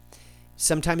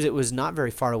 Sometimes it was not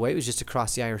very far away. It was just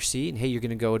across the Irish Sea, and hey, you're going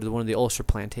to go to one of the Ulster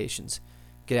plantations.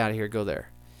 Get out of here, go there.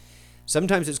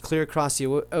 Sometimes it's clear across the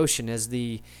ocean as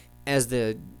the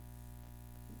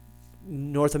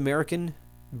North American,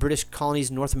 British colonies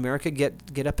in North America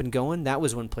get up and going. That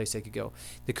was one place they could go.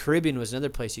 The Caribbean was another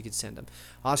place you could send them.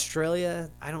 Australia,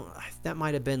 that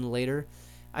might have been later.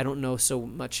 I don't know so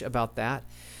much about that.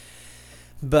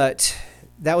 But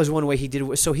that was one way he did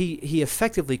it. So he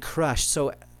effectively crushed.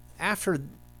 So after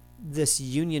this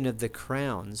union of the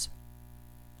crowns,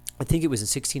 I think it was in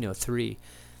 1603,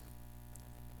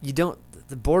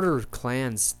 the border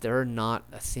clans, they're not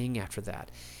a thing after that.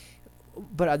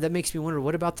 But that makes me wonder,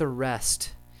 what about the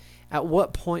rest? At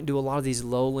what point do a lot of these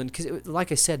lowland, because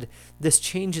like I said, this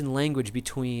change in language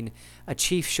between a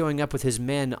chief showing up with his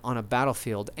men on a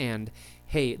battlefield and,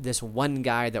 hey, this one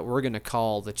guy that we're going to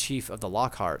call the chief of the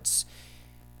Lockharts,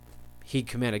 he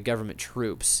commanded government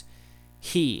troops.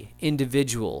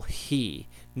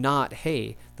 Not,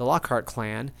 hey, the Lockhart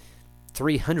clan,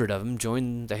 300 of them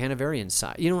joined the Hanoverian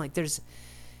side. There's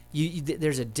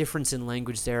a difference in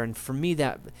language there, and for me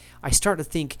that I start to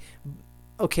think,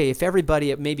 okay, if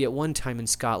everybody maybe at one time in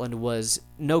Scotland was,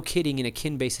 no kidding, in a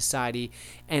kin-based society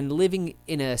and living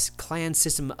in a clan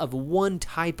system of one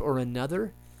type or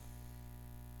another,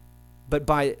 but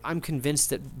I'm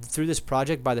convinced that through this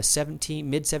project, by the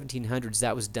mid-1700s,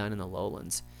 that was done in the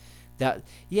lowlands.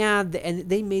 And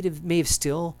they may have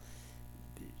still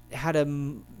had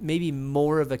maybe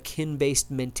more of a kin-based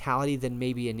mentality than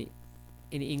maybe an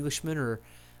Englishman, or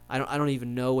I don't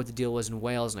even know what the deal was in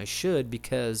Wales, and I should,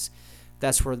 because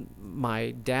that's where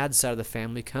my dad's side of the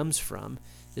family comes from,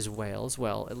 is Wales.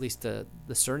 Well, at least the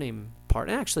surname part,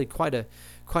 and actually quite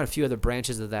a few other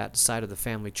branches of that side of the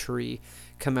family tree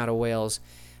come out of Wales,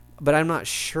 but I'm not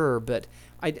sure. But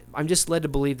I'm just led to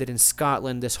believe that in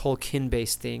Scotland, this whole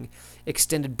kin-based thing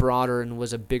extended broader and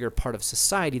was a bigger part of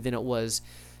society than it was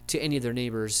to any of their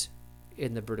neighbors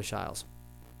in the British Isles.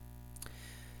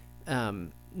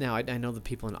 Now, I know the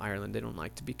people in Ireland, they don't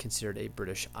like to be considered a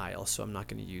British Isle, so I'm not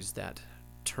going to use that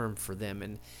term for them.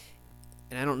 And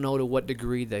I don't know to what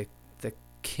degree the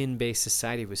kin-based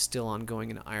society was still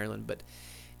ongoing in Ireland, but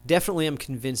definitely I'm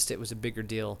convinced it was a bigger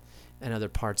deal in other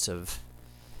parts of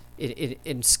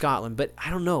in Scotland. But I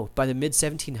don't know, by the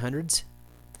mid-1700s,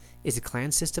 is the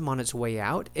clan system on its way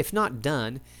out? If not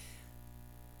done,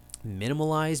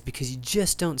 minimalized, because you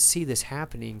just don't see this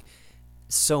happening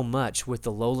so much with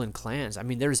the lowland clans. I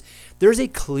mean, there's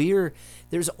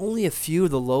only a few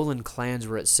of the lowland clans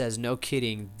where it says, no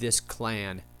kidding, this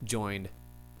clan joined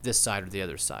this side or the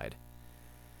other side.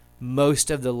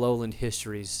 Most of the lowland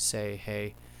histories say,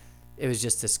 hey, it was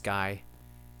just this guy,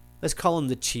 let's call him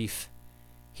the chief.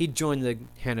 He'd join the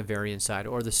Hanoverian side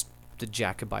or the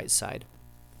Jacobite side.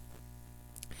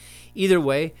 Either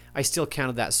way, I still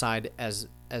counted that side as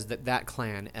that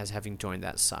clan as having joined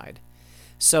that side.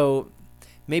 So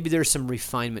maybe there's some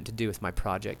refinement to do with my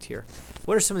project here.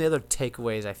 What are some of the other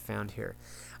takeaways I found here?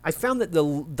 I found that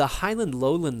the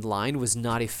Highland-Lowland line was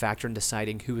not a factor in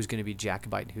deciding who was going to be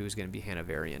Jacobite and who was going to be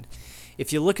Hanoverian.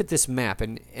 If you look at this map,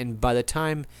 and by the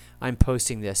time I'm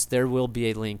posting this, there will be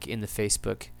a link in the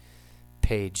Facebook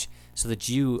page so that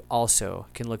you also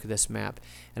can look at this map.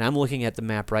 And I'm looking at the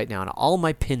map right now, and all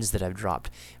my pins that I've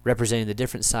dropped representing the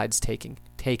different sides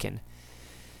taken.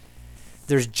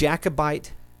 There's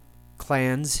Jacobite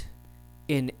clans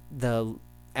in the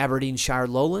Aberdeenshire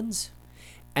Lowlands,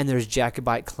 and there's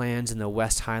Jacobite clans in the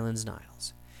West Highlands and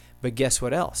Isles. But guess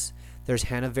what else? There's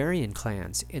Hanoverian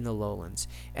clans in the Lowlands,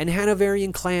 and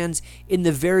Hanoverian clans in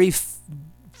the very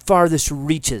farthest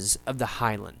reaches of the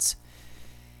Highlands.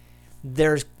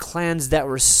 There's clans that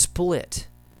were split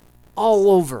all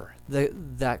over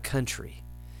that country.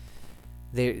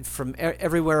 They from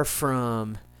everywhere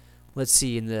from, let's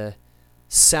see, in the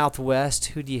southwest,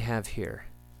 who do you have here?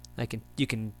 You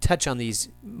can touch on these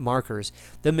markers.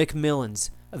 The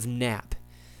Macmillans of Knapp.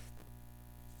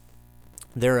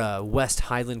 They're a West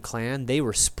Highland clan. They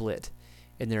were split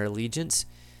in their allegiance.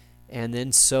 And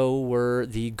then so were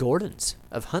the Gordons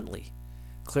of Huntly,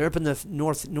 clear up in the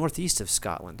northeast of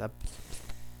Scotland. Up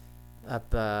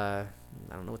I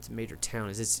don't know what the major town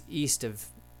is. It's east of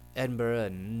Edinburgh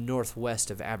and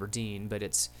northwest of Aberdeen,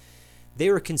 but they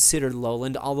were considered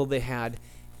lowland, although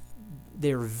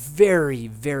they were very,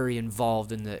 very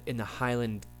involved in the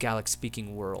Highland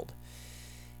Gaelic-speaking world.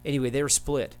 Anyway, they were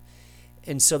split.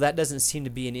 And so that doesn't seem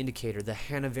to be an indicator. The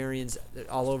Hanoverians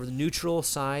all over the neutral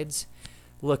sides.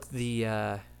 Look,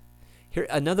 here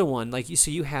another one. So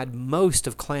you had most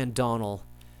of Clan Donnell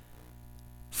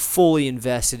fully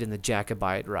invested in the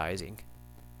Jacobite rising.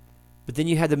 But then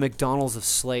you had the MacDonalds of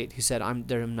Slate who said, I'm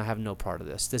having no part of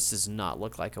this. This does not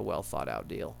look like a well thought out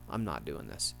deal. I'm not doing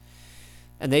this.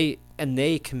 And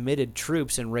they committed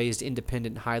troops and raised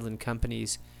independent Highland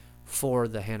companies for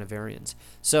the Hanoverians.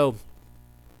 So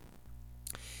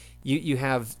you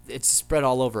have, it's spread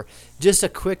all over. Just a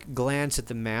quick glance at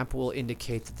the map will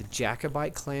indicate that the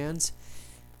Jacobite clans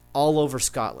all over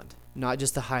Scotland, not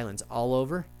just the Highlands, all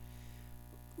over,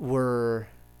 were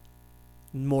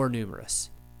more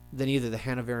numerous than either the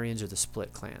Hanoverians or the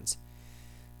split clans.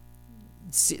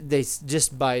 They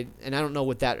just by, and I don't know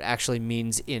what that actually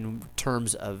means in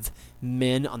terms of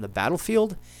men on the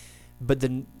battlefield, but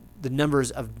the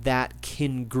numbers of that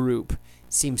kin group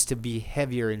seems to be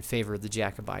heavier in favor of the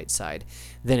Jacobite side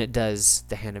than it does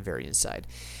the Hanoverian side.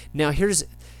 Now here's,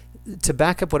 to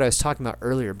back up what I was talking about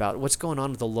earlier about what's going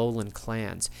on with the lowland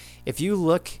clans. If you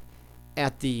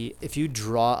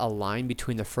draw a line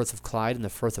between the Firth of Clyde and the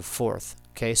Firth of Forth,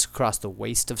 okay, so across the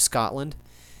waste of Scotland,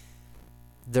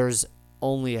 there's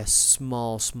only a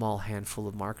small handful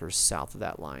of markers south of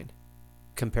that line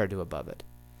compared to above it.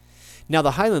 Now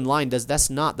the Highland line that's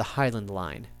not the Highland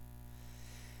line.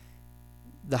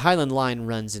 The Highland line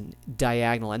runs in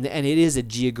diagonal, and it is a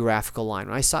geographical line.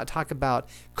 When I talk about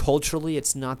culturally,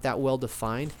 it's not that well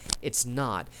defined. It's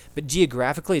not, but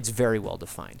geographically, it's very well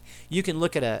defined. You can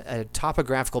look at a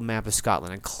topographical map of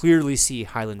Scotland and clearly see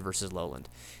Highland versus Lowland.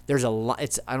 There's I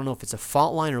don't know if it's a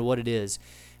fault line or what it is,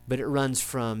 but it runs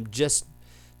from just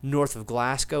north of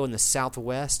Glasgow in the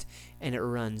southwest, and it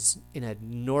runs in a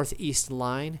northeast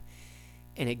line,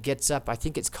 and it gets up. I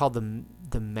think it's called the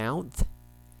Mount.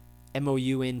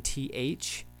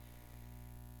 Mounth,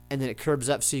 and then it curves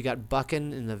up, so you got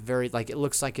Buchan in the very, it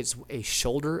looks like it's a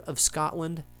shoulder of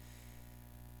Scotland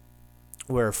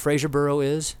where Fraserburgh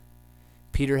is,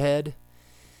 Peterhead,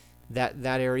 that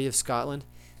area of Scotland,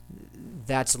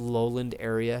 that's lowland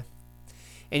area.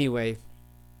 Anyway,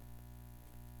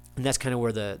 and that's kind of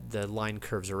where the line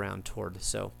curves around toward.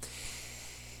 So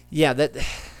yeah,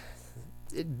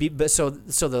 so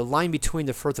the line between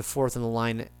the Firth of Forth and the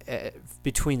line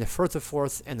between the Firth of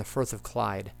Forth and the Firth of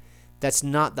Clyde, that's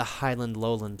not the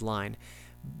Highland-Lowland line.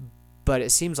 But it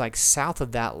seems like south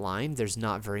of that line, there's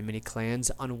not very many clans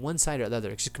on one side or the other.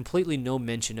 It's just completely no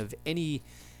mention of any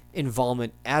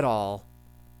involvement at all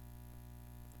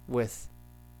with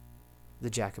the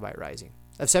Jacobite Rising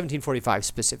of 1745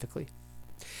 specifically.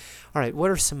 All right, what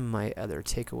are some of my other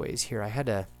takeaways here?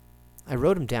 I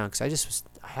wrote them down because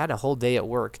I had a whole day at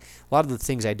work. A lot of the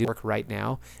things I do at work right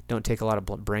now don't take a lot of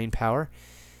brain power.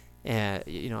 And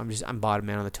I'm bottom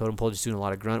man on the totem pole, just doing a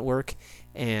lot of grunt work,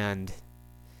 and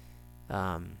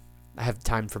I have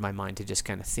time for my mind to just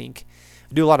kind of think.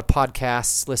 I do a lot of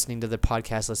podcasts, listening to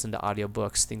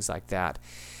audiobooks, things like that.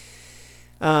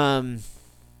 Jacobite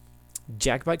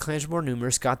clans were more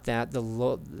numerous. Got that.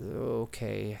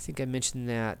 Okay, I think I mentioned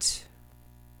that.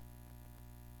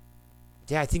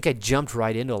 Yeah, I think I jumped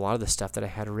right into a lot of the stuff that I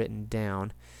had written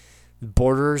down.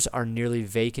 Borders are nearly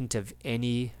vacant of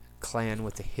any clan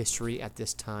with a history at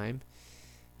this time.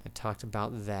 I talked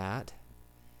about that.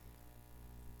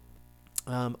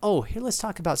 Here, let's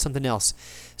talk about something else.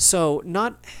 So,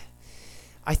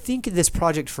 I think this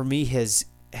project for me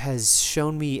has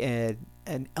shown me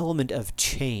an element of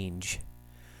change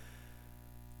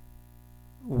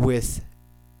with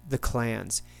the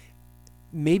clans.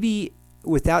 Maybe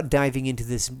without diving into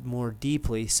this more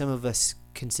deeply, some of us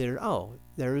consider,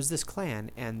 there was this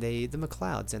clan, and the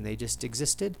MacLeods, and they just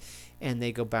existed, and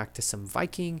they go back to some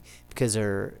Viking because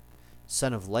they're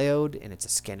son of Leod, and it's a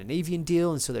Scandinavian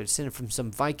deal, and so they're descended from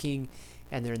some Viking,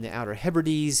 and they're in the Outer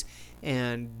Hebrides,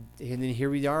 and then here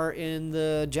we are in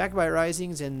the Jacobite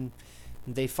risings, and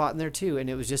they fought in there too, and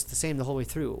it was just the same the whole way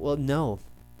through. Well, no,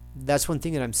 that's one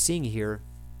thing that I'm seeing here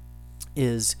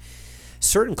is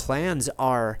certain clans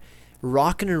are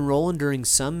rocking and rolling during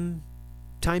some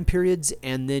time periods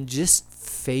and then just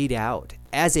fade out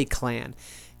as a clan.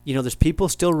 There's people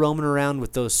still roaming around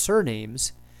with those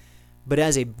surnames, but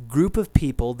as a group of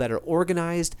people that are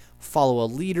organized, follow a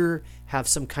leader, have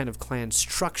some kind of clan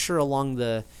structure along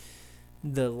the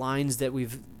lines that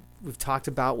we've talked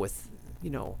about with,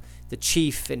 the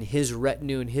chief and his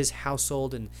retinue and his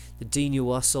household, and the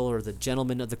Dinuussel, or the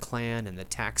gentleman of the clan, and the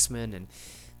taxman, and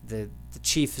the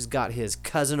chief has got his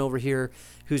cousin over here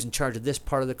who's in charge of this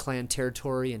part of the clan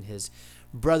territory, and his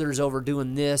brother's over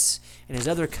doing this, and his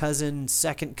other cousin,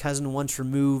 second cousin once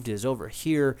removed, is over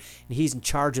here, and he's in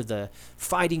charge of the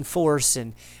fighting force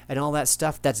and all that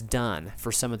stuff. That's done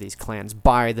for some of these clans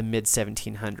by the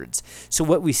mid-1700s. So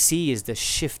what we see is the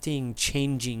shifting,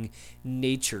 changing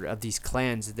nature of these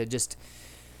clans that just,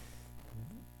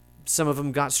 some of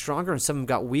them got stronger and some of them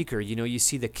got weaker. You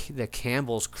see the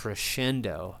Campbells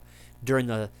crescendo during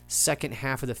the second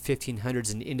half of the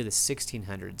 1500s and into the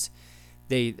 1600s.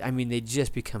 They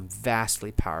just become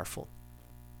vastly powerful.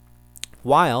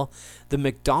 While the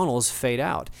MacDonalds fade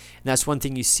out. And that's one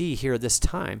thing you see here at this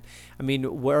time.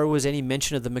 Where was any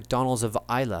mention of the MacDonalds of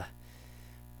Islay?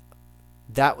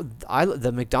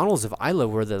 The MacDonalds of Islay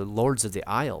were the Lords of the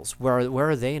Isles. Where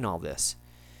are they in all this?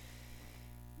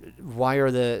 Why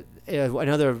are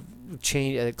another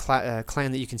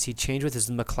clan that you can see change with is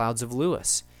the MacLeods of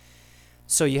Lewis.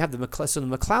 So you have the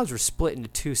MacLeods were split into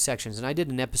two sections, and I did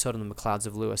an episode on the MacLeods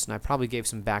of Lewis, and I probably gave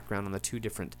some background on the two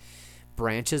different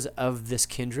branches of this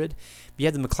kindred. But you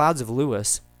had the MacLeods of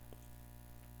Lewis,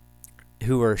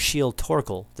 who were Shield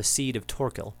Torquil, the seed of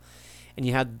Torquil, and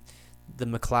you had the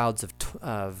MacLeods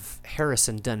of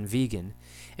Harrison Dunvegan,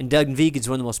 and Dunvegan is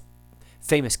one of the most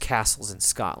famous castles in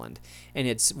Scotland, and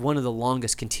it's one of the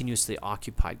longest continuously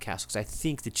occupied castles. I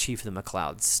think the chief of the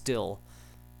MacLeods still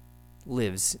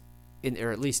lives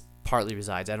or at least partly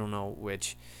resides. I don't know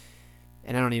which,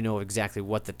 and I don't even know exactly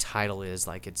what the title is.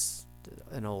 It's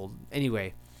an old...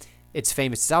 Anyway, it's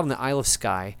famous. It's out on the Isle of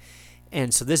Skye,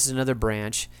 and so this is another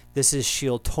branch. This is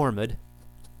Shield Tormod,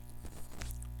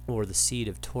 or the seed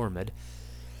of Tormod.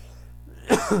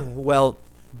 Well,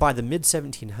 by the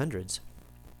mid-1700s,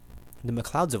 the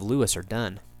MacLeods of Lewis are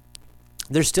done.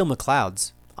 There's still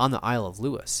MacLeods on the Isle of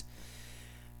Lewis,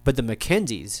 but the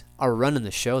Mackenzies are running the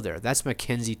show there. That's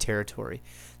Mackenzie territory.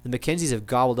 The Mackenzies have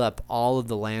gobbled up all of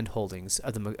the land holdings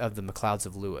of the MacLeods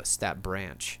of Lewis, that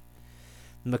branch.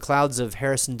 The MacLeods of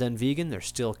Harrison Dunvegan, they're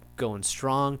still going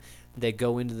strong. They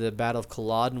go into the Battle of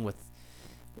Culloden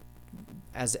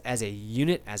as a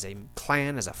unit, as a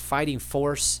clan, as a fighting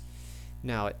force.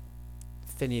 Now,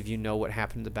 if any of you know what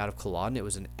happened in the Battle of Culloden, it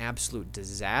was an absolute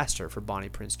disaster for Bonnie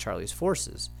Prince Charlie's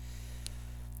forces.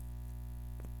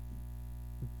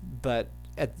 But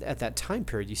at that time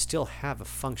period, you still have a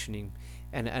functioning,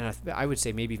 and I would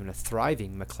say maybe even a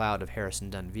thriving MacLeod of Harrison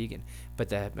Dunvegan. But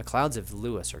the MacLeods of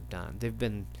Lewis are done. They've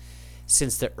been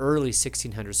since the early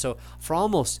 1600s. So for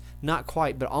almost, not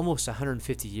quite, but almost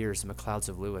 150 years, the MacLeods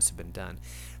of Lewis have been done.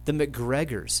 The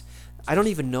MacGregors, I don't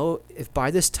even know if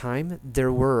by this time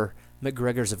there were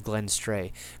MacGregors of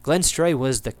Glenstray. Glenstray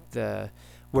was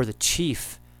were the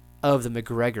chief of the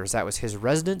MacGregors. That was his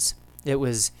residence. It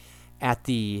was at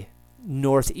the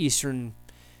northeastern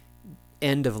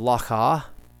end of Loch Ah,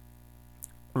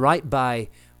 right by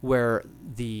where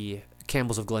the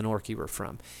Campbells of Glenorchy were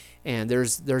from. And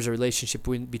there's a relationship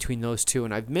between those two,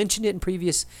 and I've mentioned it in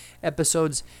previous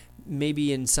episodes.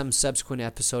 Maybe in some subsequent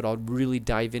episode I'll really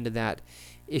dive into that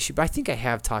issue, but I think I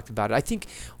have talked about it. I think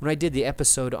when I did the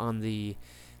episode on the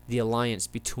alliance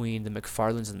between the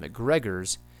MacFarlanes and the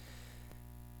MacGregors,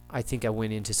 I think I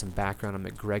went into some background on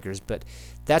MacGregors, but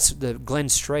that's the Glen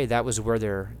Stray. That was where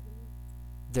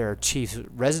their chief's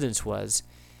residence was,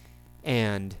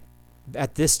 and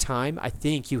at this time, I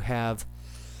think you have.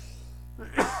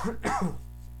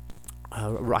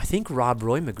 I think Rob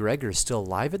Roy MacGregor is still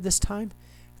alive at this time.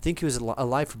 I think he was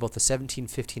alive for both the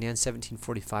 1715 and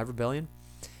 1745 rebellion,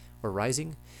 or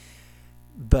rising.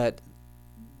 But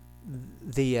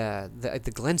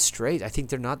the Glen Stray, I think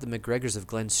they're not the MacGregors of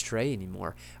Glen Stray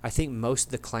anymore. I think most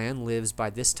of the clan lives by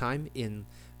this time in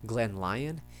Glen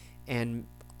Lyon, and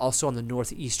also on the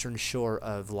northeastern shore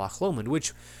of Loch Lomond,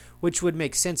 which would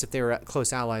make sense if they were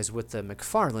close allies with the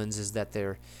MacFarlanes, is that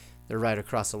they're right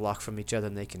across the loch from each other,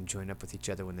 and they can join up with each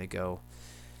other when they go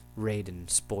raid and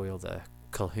spoil the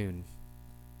Colquhoun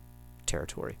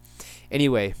territory.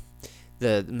 Anyway,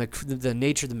 the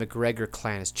nature of the MacGregor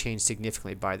clan has changed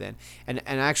significantly by then, and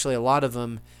actually a lot of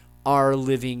them are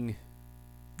living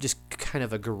just kind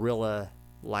of a guerrilla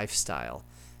lifestyle.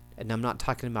 And I'm not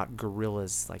talking about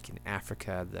gorillas like in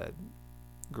Africa, the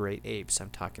great apes. I'm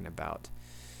talking about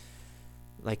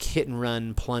like hit and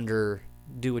run, plunder,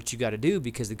 do what you got to do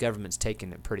because the government's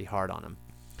taking it pretty hard on them.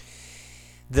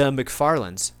 The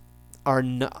MacFarlanes are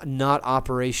not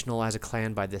operational as a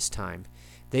clan by this time.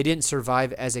 They didn't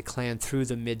survive as a clan through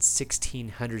the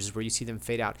mid-1600s, where you see them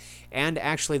fade out. And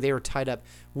actually, they were tied up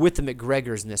with the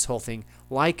MacGregors in this whole thing.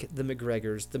 Like the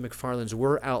MacGregors, the MacFarlanes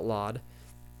were outlawed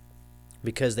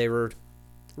because they were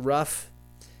rough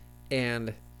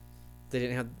and they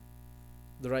didn't have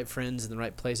the right friends in the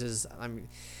right places.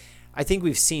 I think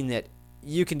we've seen that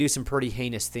you can do some pretty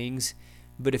heinous things,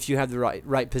 but if you have the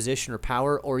right position or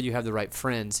power, or you have the right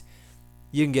friends,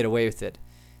 you can get away with it.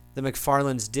 The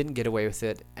MacFarlanes didn't get away with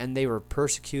it, and they were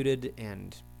persecuted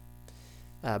and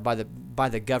by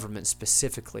the government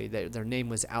specifically. Their name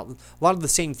was out. A lot of the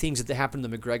same things that happened to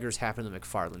the MacGregors happened to the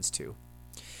MacFarlanes too.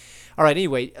 All right.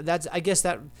 Anyway, that's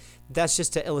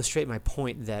just to illustrate my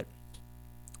point that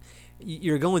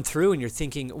you're going through and you're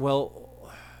thinking, well,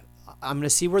 I'm going to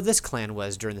see where this clan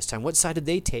was during this time. What side did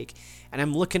they take? And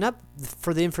I'm looking up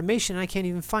for the information, and I can't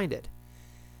even find it.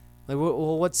 Like,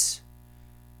 well, what's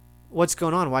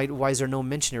going on? Why is there no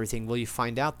mention of everything? Well, you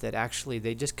find out that actually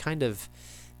they just kind of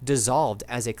dissolved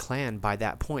as a clan by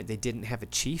that point. They didn't have a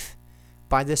chief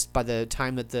by the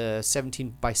time that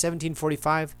by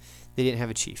 1745, they didn't have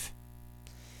a chief.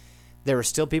 There were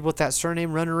still people with that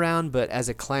surname running around, but as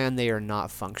a clan, they are not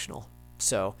functional.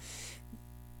 So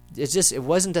it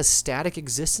wasn't a static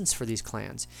existence for these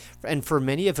clans, and for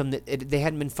many of them, they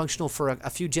hadn't been functional for a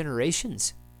few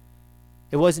generations.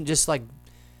 It wasn't just like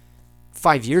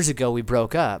 5 years ago we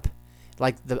broke up,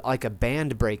 like a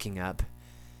band breaking up,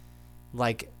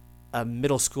 like a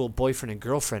middle school boyfriend and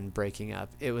girlfriend breaking up.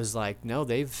 It was like, no,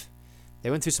 they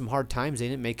went through some hard times. They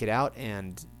didn't make it out,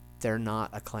 and they're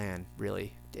not a clan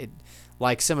really.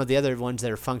 Like some of the other ones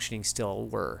that are functioning still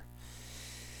were.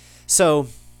 So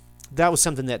that was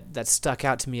something that stuck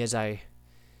out to me here's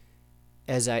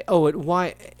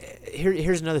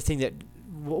another thing that,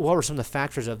 what were some of the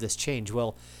factors of this change?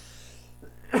 Well,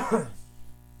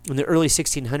 in the early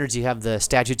 1600s, you have the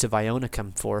Statutes of Iona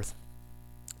come forth,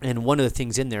 and one of the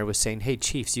things in there was saying, hey,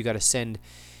 chiefs, you got to send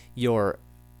your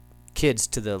kids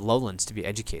to the lowlands to be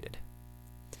educated.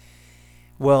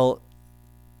 Well,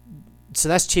 so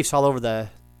that's chiefs all over the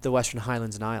Western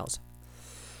Highlands and Isles.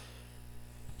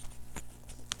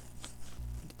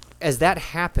 As that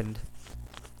happened,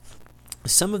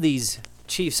 some of these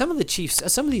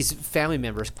family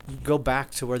members go back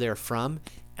to where they're from,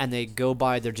 and they go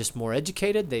by, they're just more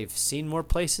educated, they've seen more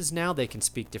places now, they can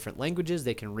speak different languages,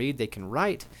 they can read, they can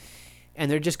write, and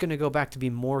they're just going to go back to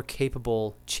be more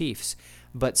capable chiefs.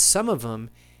 But some of them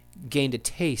gained a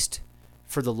taste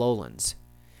for the lowlands.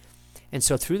 And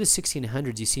so through the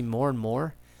 1600s, you see more and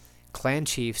more clan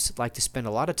chiefs like to spend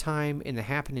a lot of time in the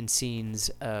happening scenes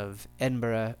of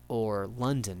Edinburgh or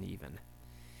London even,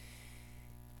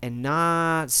 and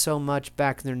not so much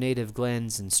back in their native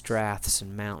glens and straths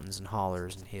and mountains and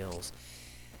hollers and hills.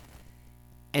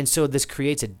 And so this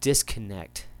creates a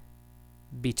disconnect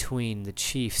between the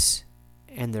chiefs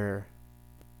and their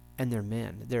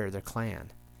men, their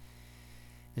clan.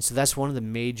 And so that's one of the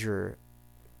major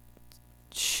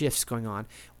shifts going on.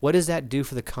 What does that do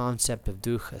for the concept of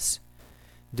duchas?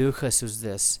 Duchas was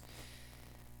this.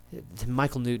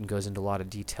 Michael Newton goes into a lot of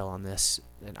detail on this,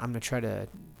 and I'm going to try to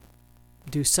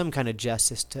do some kind of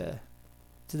justice to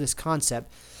this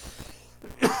concept.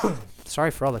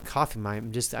 Sorry for all the coughing.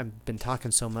 I've been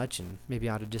talking so much, and maybe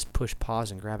I ought to just push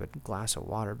pause and grab a glass of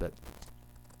water. But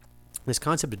this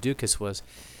concept of duchas was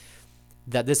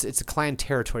that it's a clan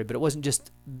territory, but it wasn't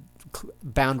just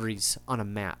boundaries on a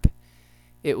map.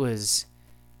 It was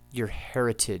your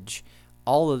heritage,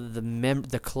 all of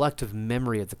the collective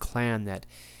memory of the clan that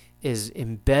is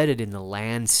embedded in the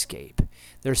landscape.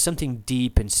 There's something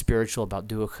deep and spiritual about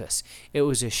Duachus. It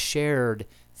was a shared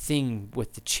thing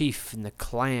with the chief and the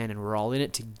clan, and we're all in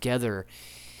it together.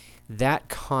 That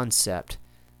concept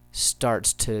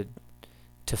starts to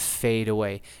fade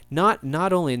away. Not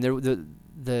only in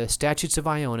the statutes of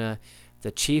Iona,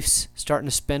 the chiefs starting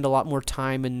to spend a lot more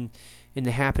time in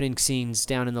the happening scenes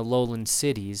down in the lowland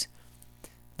cities.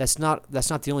 That's not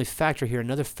the only factor here.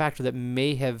 Another factor that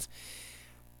may have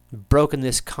broken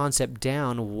this concept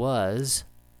down was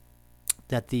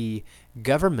that the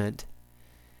government,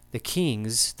 the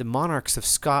kings, the monarchs of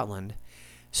Scotland,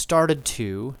 started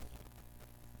to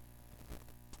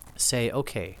say,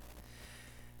 okay,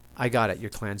 I got it, your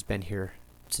clan's been here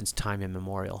since time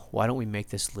immemorial. Why don't we make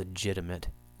this legitimate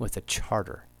with a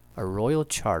charter, a royal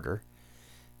charter,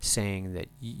 saying that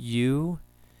you,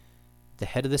 the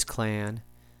head of this clan,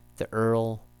 the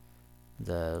earl,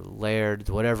 the laird,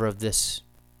 whatever of this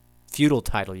feudal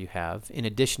title you have, in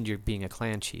addition to your being a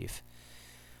clan chief,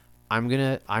 I'm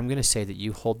gonna say that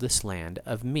you hold this land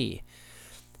of me.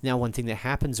 Now, one thing that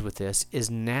happens with this is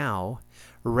now,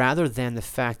 rather than the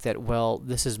fact that, well,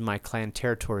 this is my clan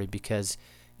territory because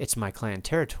it's my clan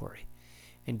territory,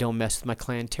 and don't mess with my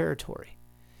clan territory.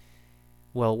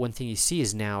 Well, one thing you see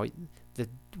is now that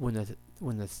when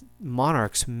the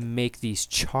monarchs make these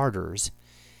charters,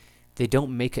 they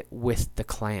don't make it with the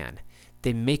clan.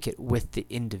 They make it with the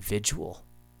individual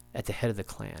at the head of the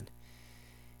clan.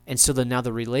 And so now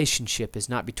the relationship is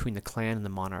not between the clan and the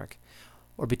monarch,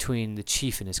 or between the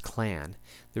chief and his clan.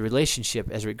 The relationship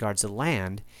as regards the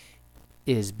land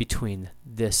is between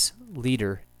this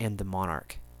leader and the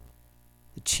monarch,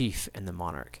 the chief and the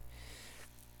monarch.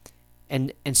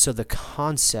 And so the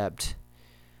concept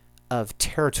of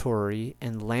territory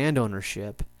and land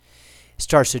ownership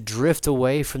starts to drift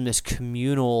away from this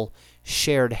communal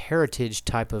shared heritage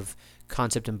type of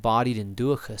concept embodied in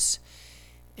Duachus,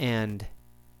 and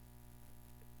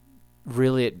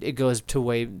really it goes to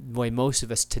way most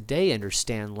of us today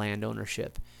understand land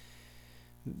ownership.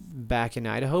 Back in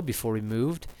Idaho, before we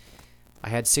moved, I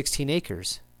had 16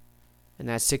 acres, and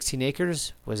that 16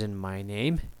 acres was in my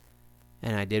name,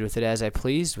 and I did with it as I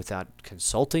pleased without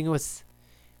consulting with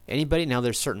anybody. Now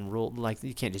there's certain rules, like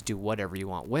you can't just do whatever you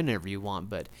want whenever you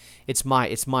want, but it's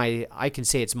my I can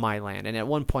say it's my land. And at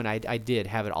one point I did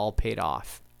have it all paid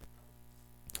off.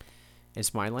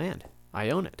 It's my land.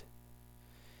 I own it.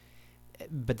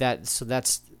 But that's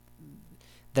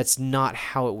not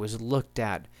how it was looked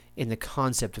at in the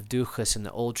concept of Duachus in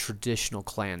the old traditional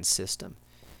clan system.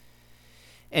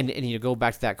 And you go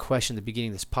back to that question at the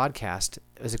beginning of this podcast,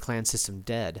 is the clan system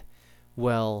dead?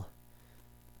 Well,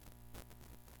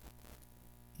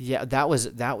 yeah,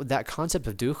 that concept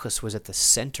of Duachus was at the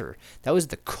center. That was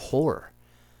the core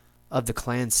of the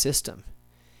clan system.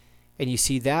 And you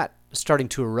see that starting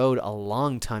to erode a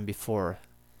long time before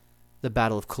the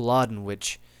Battle of Culloden,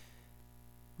 which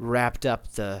wrapped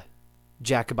up the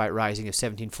Jacobite Rising of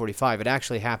 1745. It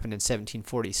actually happened in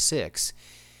 1746.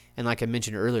 And like I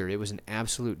mentioned earlier, it was an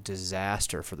absolute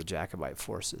disaster for the Jacobite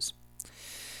forces.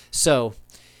 So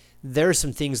there are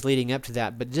some things leading up to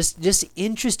that, but just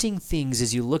interesting things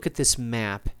as you look at this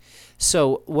map.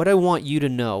 So what I want you to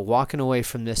know, walking away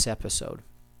from this episode,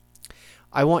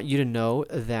 I want you to know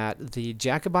that the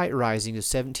Jacobite Rising of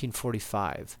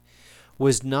 1745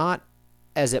 was not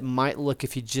as it might look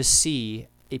if you just see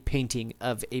a painting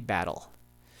of a battle,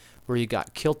 where you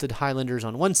got kilted Highlanders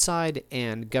on one side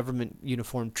and government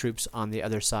uniformed troops on the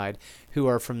other side who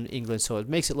are from England. So it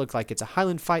makes it look like it's a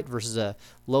Highland fight versus a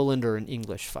Lowland or an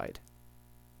English fight.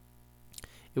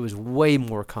 It was way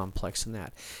more complex than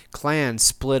that. Clans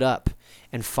split up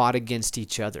and fought against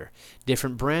each other.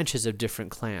 Different branches of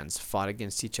different clans fought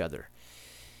against each other.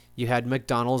 You had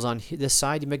MacDonalds on this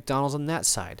side, you had MacDonalds on that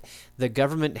side. The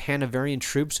government Hanoverian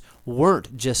troops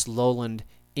weren't just lowland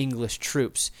English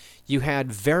troops. You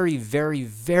had very, very,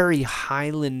 very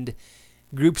Highland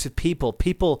groups of people,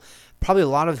 probably a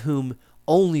lot of whom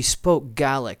only spoke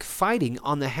Gaelic, fighting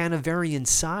on the Hanoverian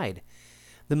side.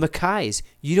 The Mackays,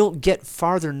 you don't get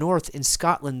farther north in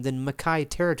Scotland than Mackay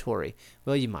territory.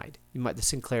 Well, you might. The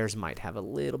Sinclairs might have a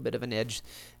little bit of an edge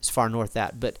as far north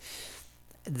that, but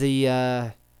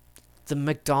the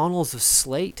MacDonalds of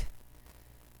Slate,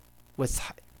 with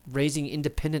raising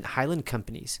independent Highland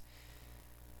companies,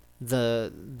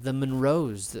 the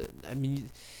Monroes,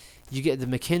 you get the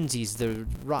Mackenzies,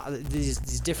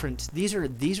 these different.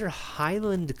 These are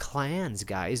Highland clans,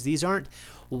 guys. These aren't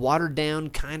watered down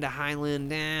kind of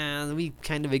Highland. We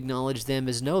kind of acknowledge them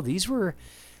as no. These were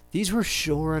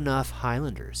sure enough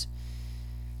Highlanders,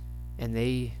 and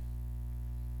they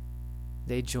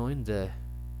they joined the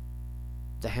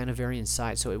Hanoverian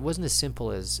side. So it wasn't as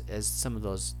simple as some of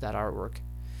that artwork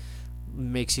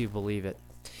makes you believe it.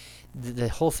 The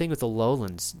whole thing with the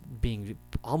Lowlands being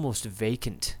almost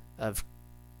vacant of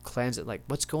clans, like,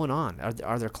 what's going on?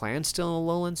 Are there clans still in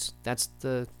the Lowlands? That's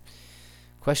the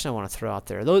question I want to throw out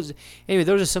there. Those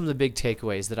are some of the big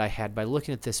takeaways that I had by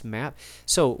looking at this map.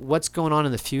 So what's going on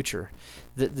in the future?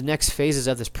 The next phases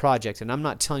of this project, and I'm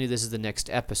not telling you this is the next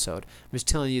episode. I'm just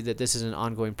telling you that this is an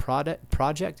ongoing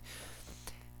project.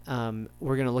 We're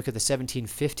going to look at the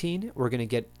 1715. We're going to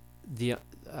get the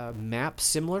map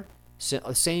similar,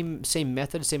 same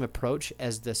method, same approach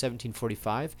as the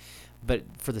 1745, but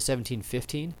for the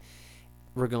 1715,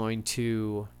 we're going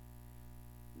to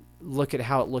look at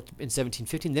how it looked in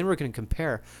 1715. Then we're going to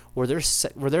compare were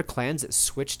there clans that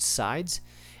switched sides,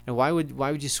 and why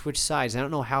would you switch sides? I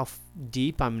don't know how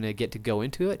deep I'm going to go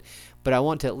into it, but I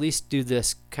want to at least do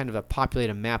this kind of a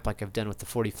populated map like I've done with the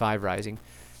 45 Rising,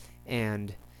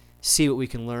 and see what we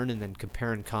can learn, and then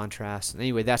compare and contrast. And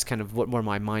anyway, that's kind of where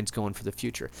my mind's going for the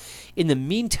future. In the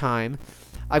meantime,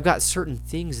 I've got certain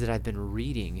things that I've been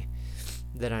reading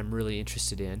that I'm really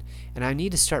interested in, and I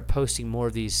need to start posting more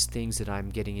of these things that I'm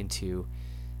getting into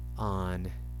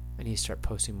on. I need to start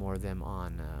posting more of them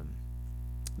on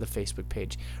the Facebook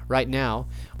page. Right now,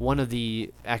 one of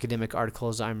the academic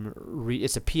articles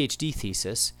it's a PhD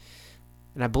thesis,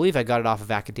 and I believe I got it off of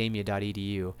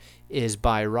academia.edu, is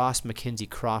by Ross Mackenzie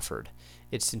Crawford.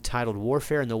 It's entitled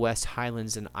Warfare in the West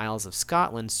Highlands and Isles of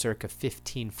Scotland circa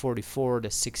 1544 to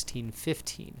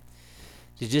 1615.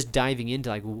 So just diving into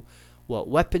like what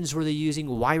weapons were they using,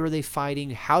 why were they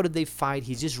fighting, how did they fight.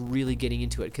 He's just really getting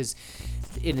into it, because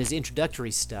in his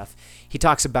introductory stuff he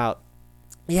talks about,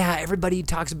 everybody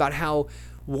talks about how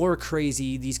war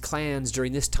crazy these clans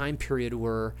during this time period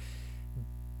were,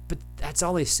 but that's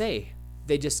all they say.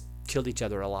 They just killed each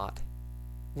other a lot.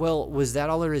 Well, was that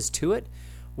all there is to it?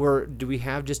 Do we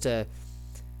have just a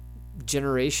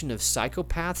generation of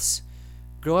psychopaths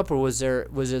grow up, or was there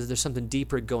something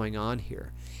deeper going on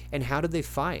here? And how did they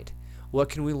fight? What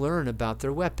can we learn about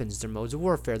their weapons, their modes of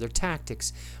warfare, their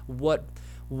tactics? What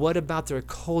about their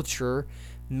culture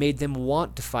made them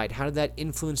want to fight? How did that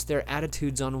influence their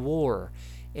attitudes on war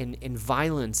and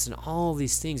violence and all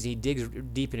these things? And he digs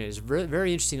deep in it. It's a very,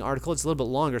 very interesting article. It's a little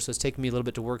bit longer, so it's taken me a little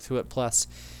bit to work through it. Plus,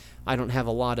 I don't have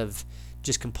a lot of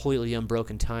just completely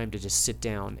unbroken time to just sit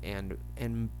down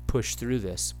and push through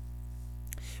this.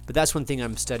 But that's one thing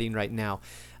I'm studying right now.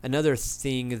 Another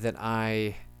thing that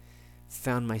I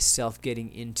found myself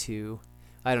getting into,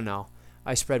 I don't know,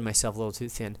 I spread myself a little too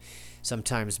thin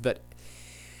sometimes, but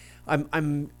I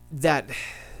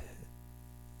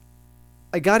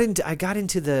got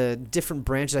into the different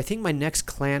branches. I think my next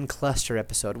clan cluster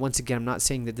episode, once again, I'm not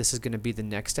saying that this is going to be the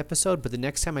next episode, but the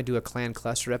next time I do a clan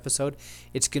cluster episode,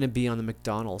 it's going to be on the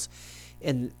MacDonalds.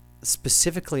 And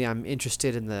specifically, I'm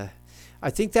interested in I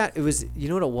think that it was, you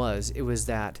know what it was? It was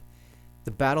the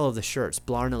Battle of the Shirts,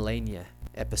 Blarna Lania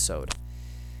episode,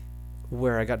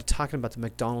 where I got to talking about the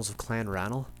MacDonalds of Clan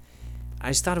Ranel. I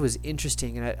just thought it was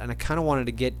interesting, and I kind of wanted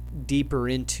to get deeper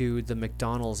into the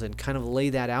MacDonalds and kind of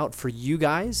lay that out for you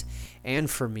guys and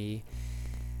for me,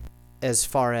 as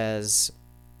far as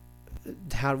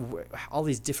how all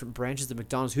these different branches of the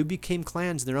MacDonalds who became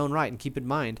clans in their own right. And keep in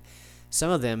mind, some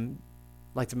of them,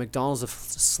 like the MacDonalds of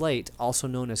Slate, also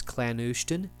known as Clan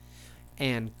Ushton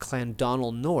and Clan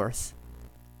Donald North,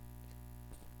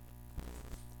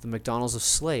 the MacDonalds of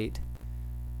Slate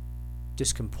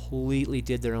just completely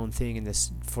did their own thing in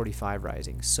this 45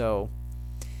 Rising. So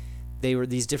they were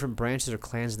these different branches or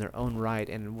clans in their own right,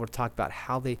 and we'll talk about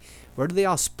where do they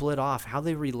all split off, how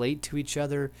they relate to each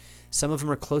other. Some of them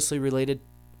are closely related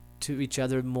to each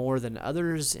other more than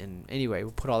others, and anyway,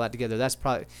 we'll put all that together. That's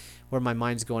probably where my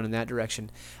mind's going in that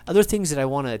direction. Other things that I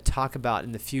want to talk about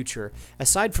in the future,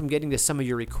 aside from getting to some of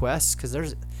your requests, because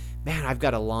I've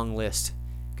got a long list.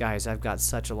 Guys, I've got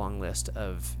such a long list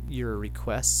of your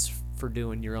requests for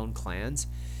doing your own clans.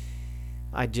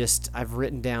 I've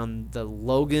written down the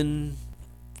Logan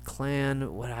clan.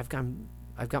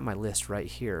 I've got my list right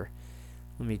here.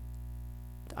 I'm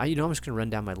just gonna run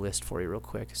down my list for you real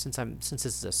quick, since this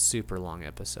is a super long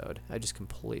episode. I just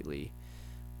completely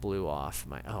blew off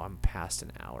I'm past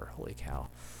an hour. Holy cow.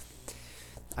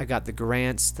 I got the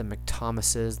Grants, the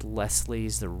McThomases, the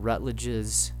Leslies, the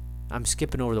Rutledges. I'm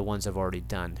skipping over the ones I've already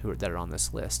done that are on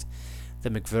this list. The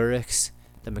McVuricks,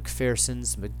 the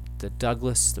McPhersons, the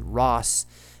Douglas, the Ross,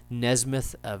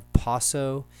 Nesmith of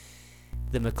Paso,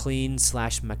 the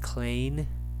McLean/McLean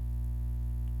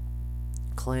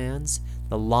clans,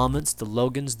 the Lamonts, the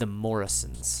Logans, the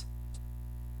Morrisons.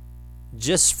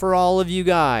 Just for all of you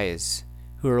guys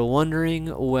who are wondering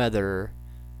whether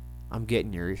I'm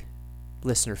getting your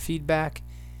listener feedback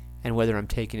and whether I'm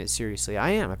taking it seriously.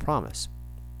 I am, I promise.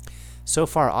 So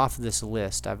far off of this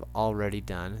list, I've already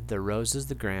done the Roses,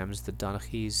 the Grahams, the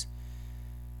Donaghys.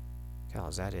 God,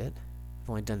 is that it? I've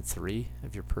only done 3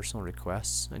 of your personal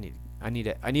requests. I need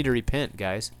to repent,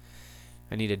 guys.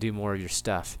 I need to do more of your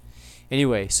stuff.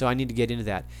 Anyway, so I need to get into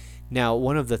that. Now,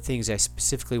 one of the things I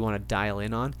specifically want to dial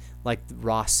in on, like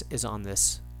Ross is on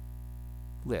this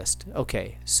list.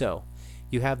 Okay, so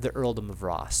you have the Earldom of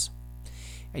Ross,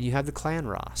 and you have the Clan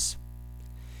Ross.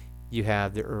 You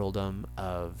have the Earldom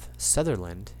of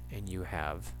Sutherland, and you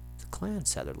have the Clan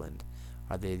Sutherland.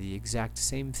 Are they the exact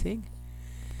same thing?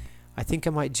 I think I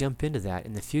might jump into that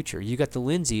in the future. You got the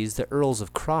Lindsays, the Earls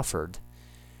of Crawford,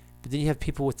 but then you have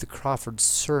people with the Crawford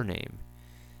surname.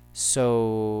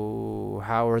 So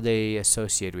how are they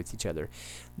associated with each other?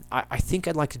 I think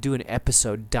I'd like to do an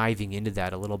episode diving into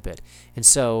that a little bit. And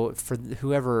so for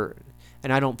whoever,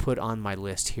 and I don't put on my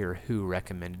list here who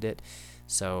recommended it,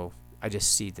 so I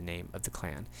just see the name of the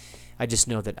clan. I just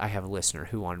know that I have a listener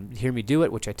who wanted to hear me do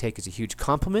it, which I take as a huge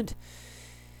compliment.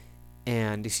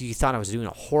 And if you thought I was doing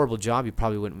a horrible job, you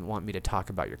probably wouldn't want me to talk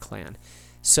about your clan.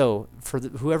 So for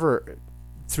whoever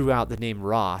threw out the name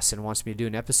Ross and wants me to do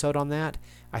an episode on that,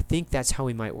 I think that's how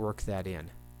we might work that in.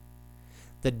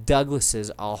 The Douglases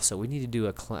also. We need to do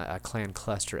a clan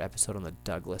cluster episode on the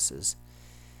Douglases.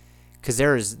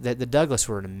 Because the Douglas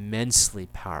were an immensely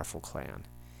powerful clan.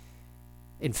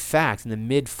 In fact, in the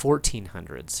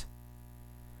mid-1400s,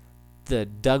 the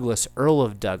Douglas, Earl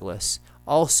of Douglas,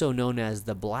 also known as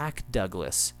the Black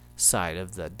Douglas side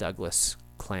of the Douglas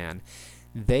clan,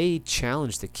 they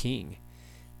challenged the king.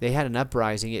 They had an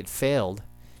uprising. It failed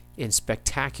in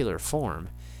spectacular form,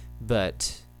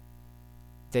 but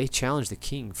they challenged the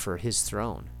king for his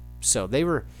throne. So they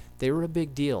were a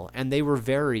big deal, and they were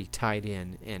very tied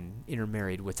in and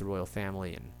intermarried with the royal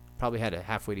family and probably had a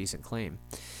halfway decent claim.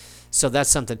 So that's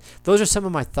something. Those are some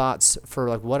of my thoughts for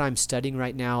like what I'm studying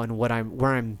right now and where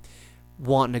I'm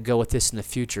wanting to go with this in the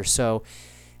future. So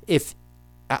if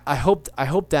I hope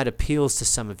that appeals to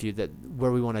some of you, that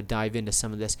where we want to dive into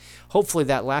some of this. Hopefully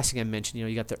that last thing I mentioned,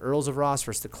 you got the Earls of Ross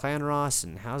versus the Clan Ross,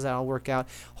 and how's that all work out?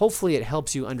 Hopefully it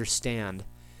helps you understand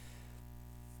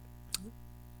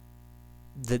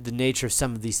the nature of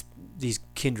some of these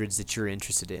kindreds that you're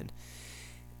interested in.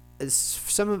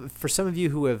 For some of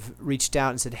you who have reached out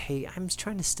and said, "Hey, I'm just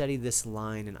trying to study this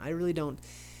line, and I really don't."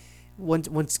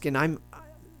 Once again,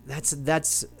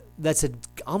 that's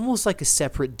almost like a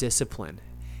separate discipline.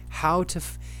 How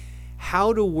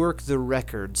to work the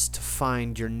records to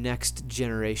find your next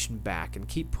generation back and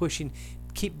keep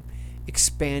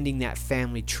expanding that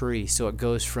family tree so it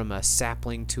goes from a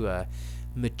sapling to a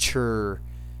mature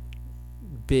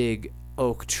big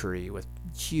oak tree with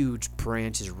huge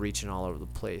branches reaching all over the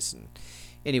place. And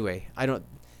anyway,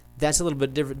 that's a little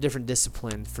bit different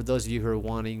discipline for those of you who are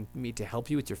wanting me to help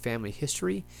you with your family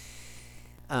history.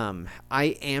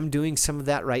 I am doing some of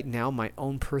that right now, my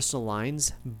own personal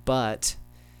lines, but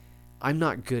I'm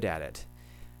not good at it.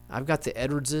 I've got the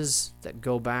Edwardses that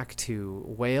go back to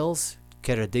Wales,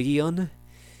 Ceredigion,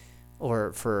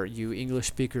 or for you English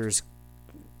speakers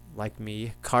like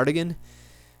me, Cardiganshire.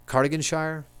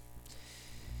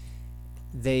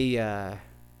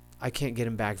 I can't get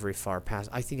them back very far past.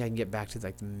 I think I can get back to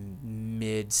like the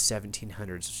mid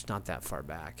 1700s, which is not that far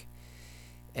back.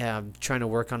 I'm trying to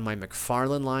work on my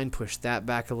McFarlane line, push that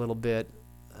back a little bit,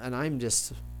 and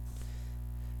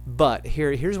but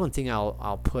here's one thing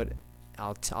I'll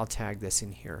tag this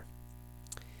in here.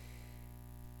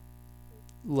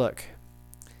 Look,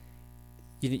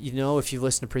 if you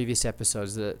listen to previous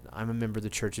episodes, that I'm a member of the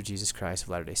Church of Jesus Christ of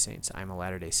Latter-day Saints. I'm a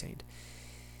Latter-day Saint.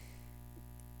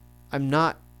 I'm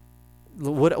not.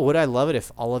 Would I love it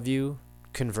if all of you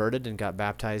converted and got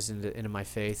baptized into my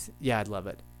faith? Yeah, I'd love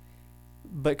it.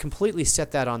 But completely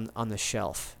set that on the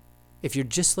shelf. If you're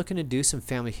just looking to do some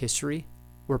family history,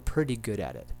 we're pretty good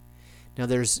at it. Now,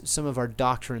 there's some of our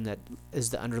doctrine that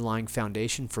is the underlying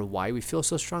foundation for why we feel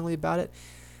so strongly about it,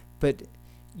 but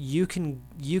you can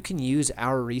use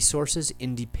our resources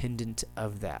independent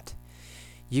of that.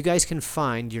 You guys can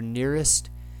find your nearest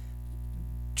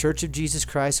Church of Jesus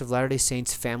Christ of Latter-day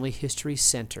Saints Family History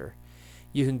Center.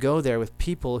 You can go there with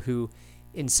people who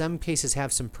in some cases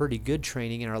have some pretty good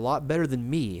training and are a lot better than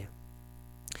me,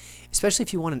 especially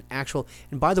if you want an actual,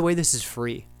 and by the way, this is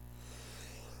free.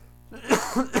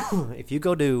 If you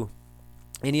go to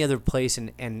any other place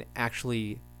and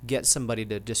actually get somebody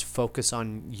to just focus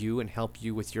on you and help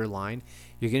you with your line,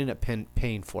 you're going to end up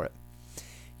paying for it.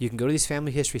 You can go to these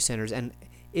family history centers, and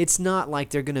It's not like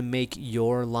they're going to make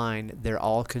your line their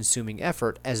all-consuming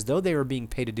effort as though they were being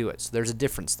paid to do it. So there's a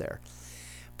difference there.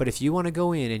 But if you want to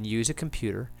go in and use a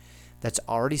computer that's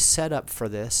already set up for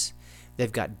this,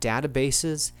 they've got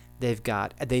databases,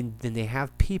 then they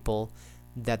have people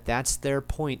that's their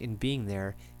point in being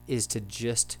there, is to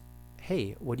just,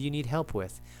 hey, what do you need help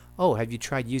with? Oh, have you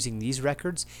tried using these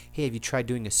records? Hey, have you tried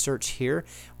doing a search here?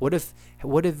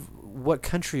 What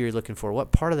country you're looking for?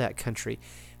 What part of that country?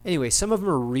 Anyway, some of them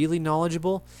are really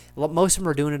knowledgeable. Most of them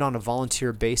are doing it on a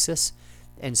volunteer basis,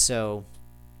 and so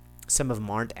some of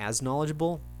them aren't as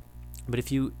knowledgeable. But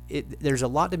there's a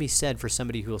lot to be said for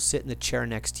somebody who will sit in the chair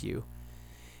next to you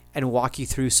and walk you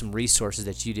through some resources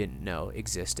that you didn't know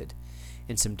existed,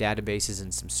 and some databases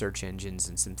and some search engines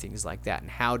and some things like that, and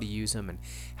how to use them and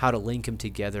how to link them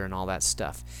together and all that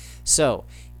stuff. So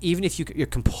even if you're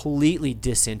completely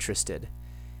disinterested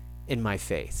in my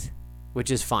faith, which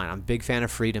is fine. I'm a big fan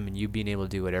of freedom and you being able to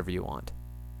do whatever you want.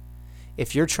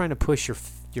 If you're trying to push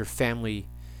your family,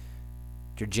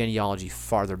 your genealogy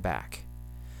farther back,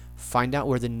 find out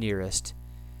where the nearest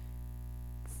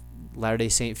Latter-day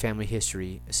Saint Family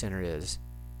History Center is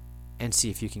and see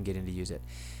if you can get in to use it.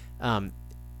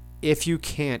 If you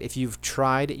can't, if you've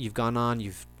tried, you've gone on,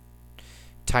 you've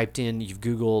typed in, you've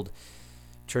Googled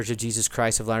Church of Jesus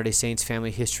Christ of Latter-day Saints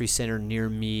Family History Center near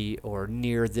me or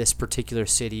near this particular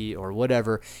city or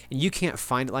whatever, and you can't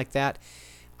find it like that,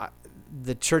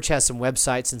 the church has some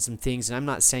websites and some things, and I'm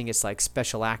not saying it's like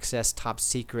special access, top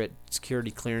secret,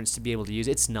 security clearance to be able to use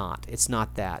it. It's not. It's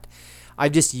not that.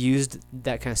 I've just used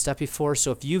that kind of stuff before,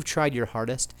 so if you've tried your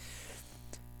hardest,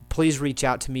 please reach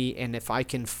out to me, and if I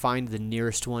can find the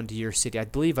nearest one to your city, I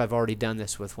believe I've already done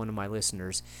this with one of my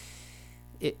listeners.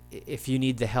 If you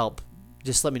need the help,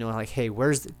 just let me know, like, hey,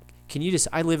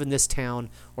 I live in this town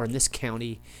or in this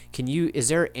county. Is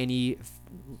there any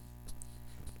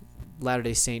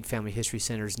Latter-day Saint Family History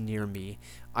Centers near me?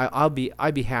 I'd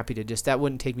be happy to that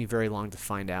wouldn't take me very long to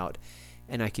find out,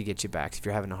 and I could get you back if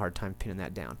you're having a hard time pinning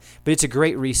that down. But it's a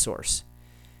great resource,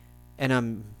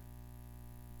 and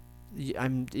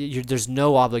there's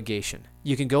no obligation.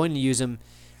 You can go in and use them.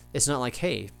 It's not like,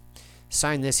 hey,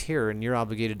 sign this here and you're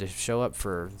obligated to show up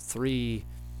for 3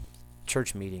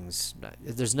 church meetings.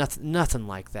 There's nothing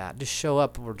like that. Just show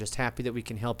up. We're just happy that we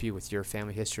can help you with your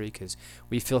family history because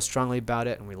we feel strongly about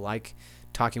it, and we like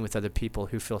talking with other people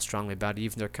who feel strongly about it,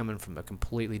 even if they're coming from a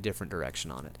completely different direction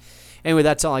on it. Anyway,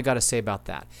 that's all I got to say about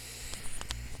that.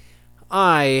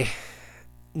 I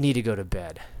need to go to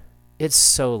bed. It's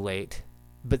so late,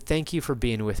 but thank you for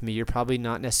being with me. You're probably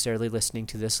not necessarily listening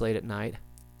to this late at night,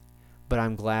 but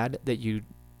I'm glad that you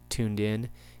tuned in.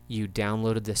 You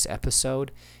downloaded this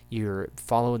episode. You're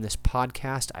following this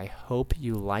podcast. I hope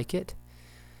you like it.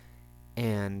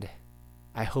 And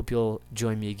I hope you'll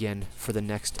join me again for the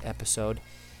next episode.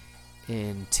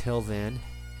 Until then,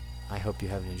 I hope you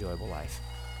have an enjoyable life.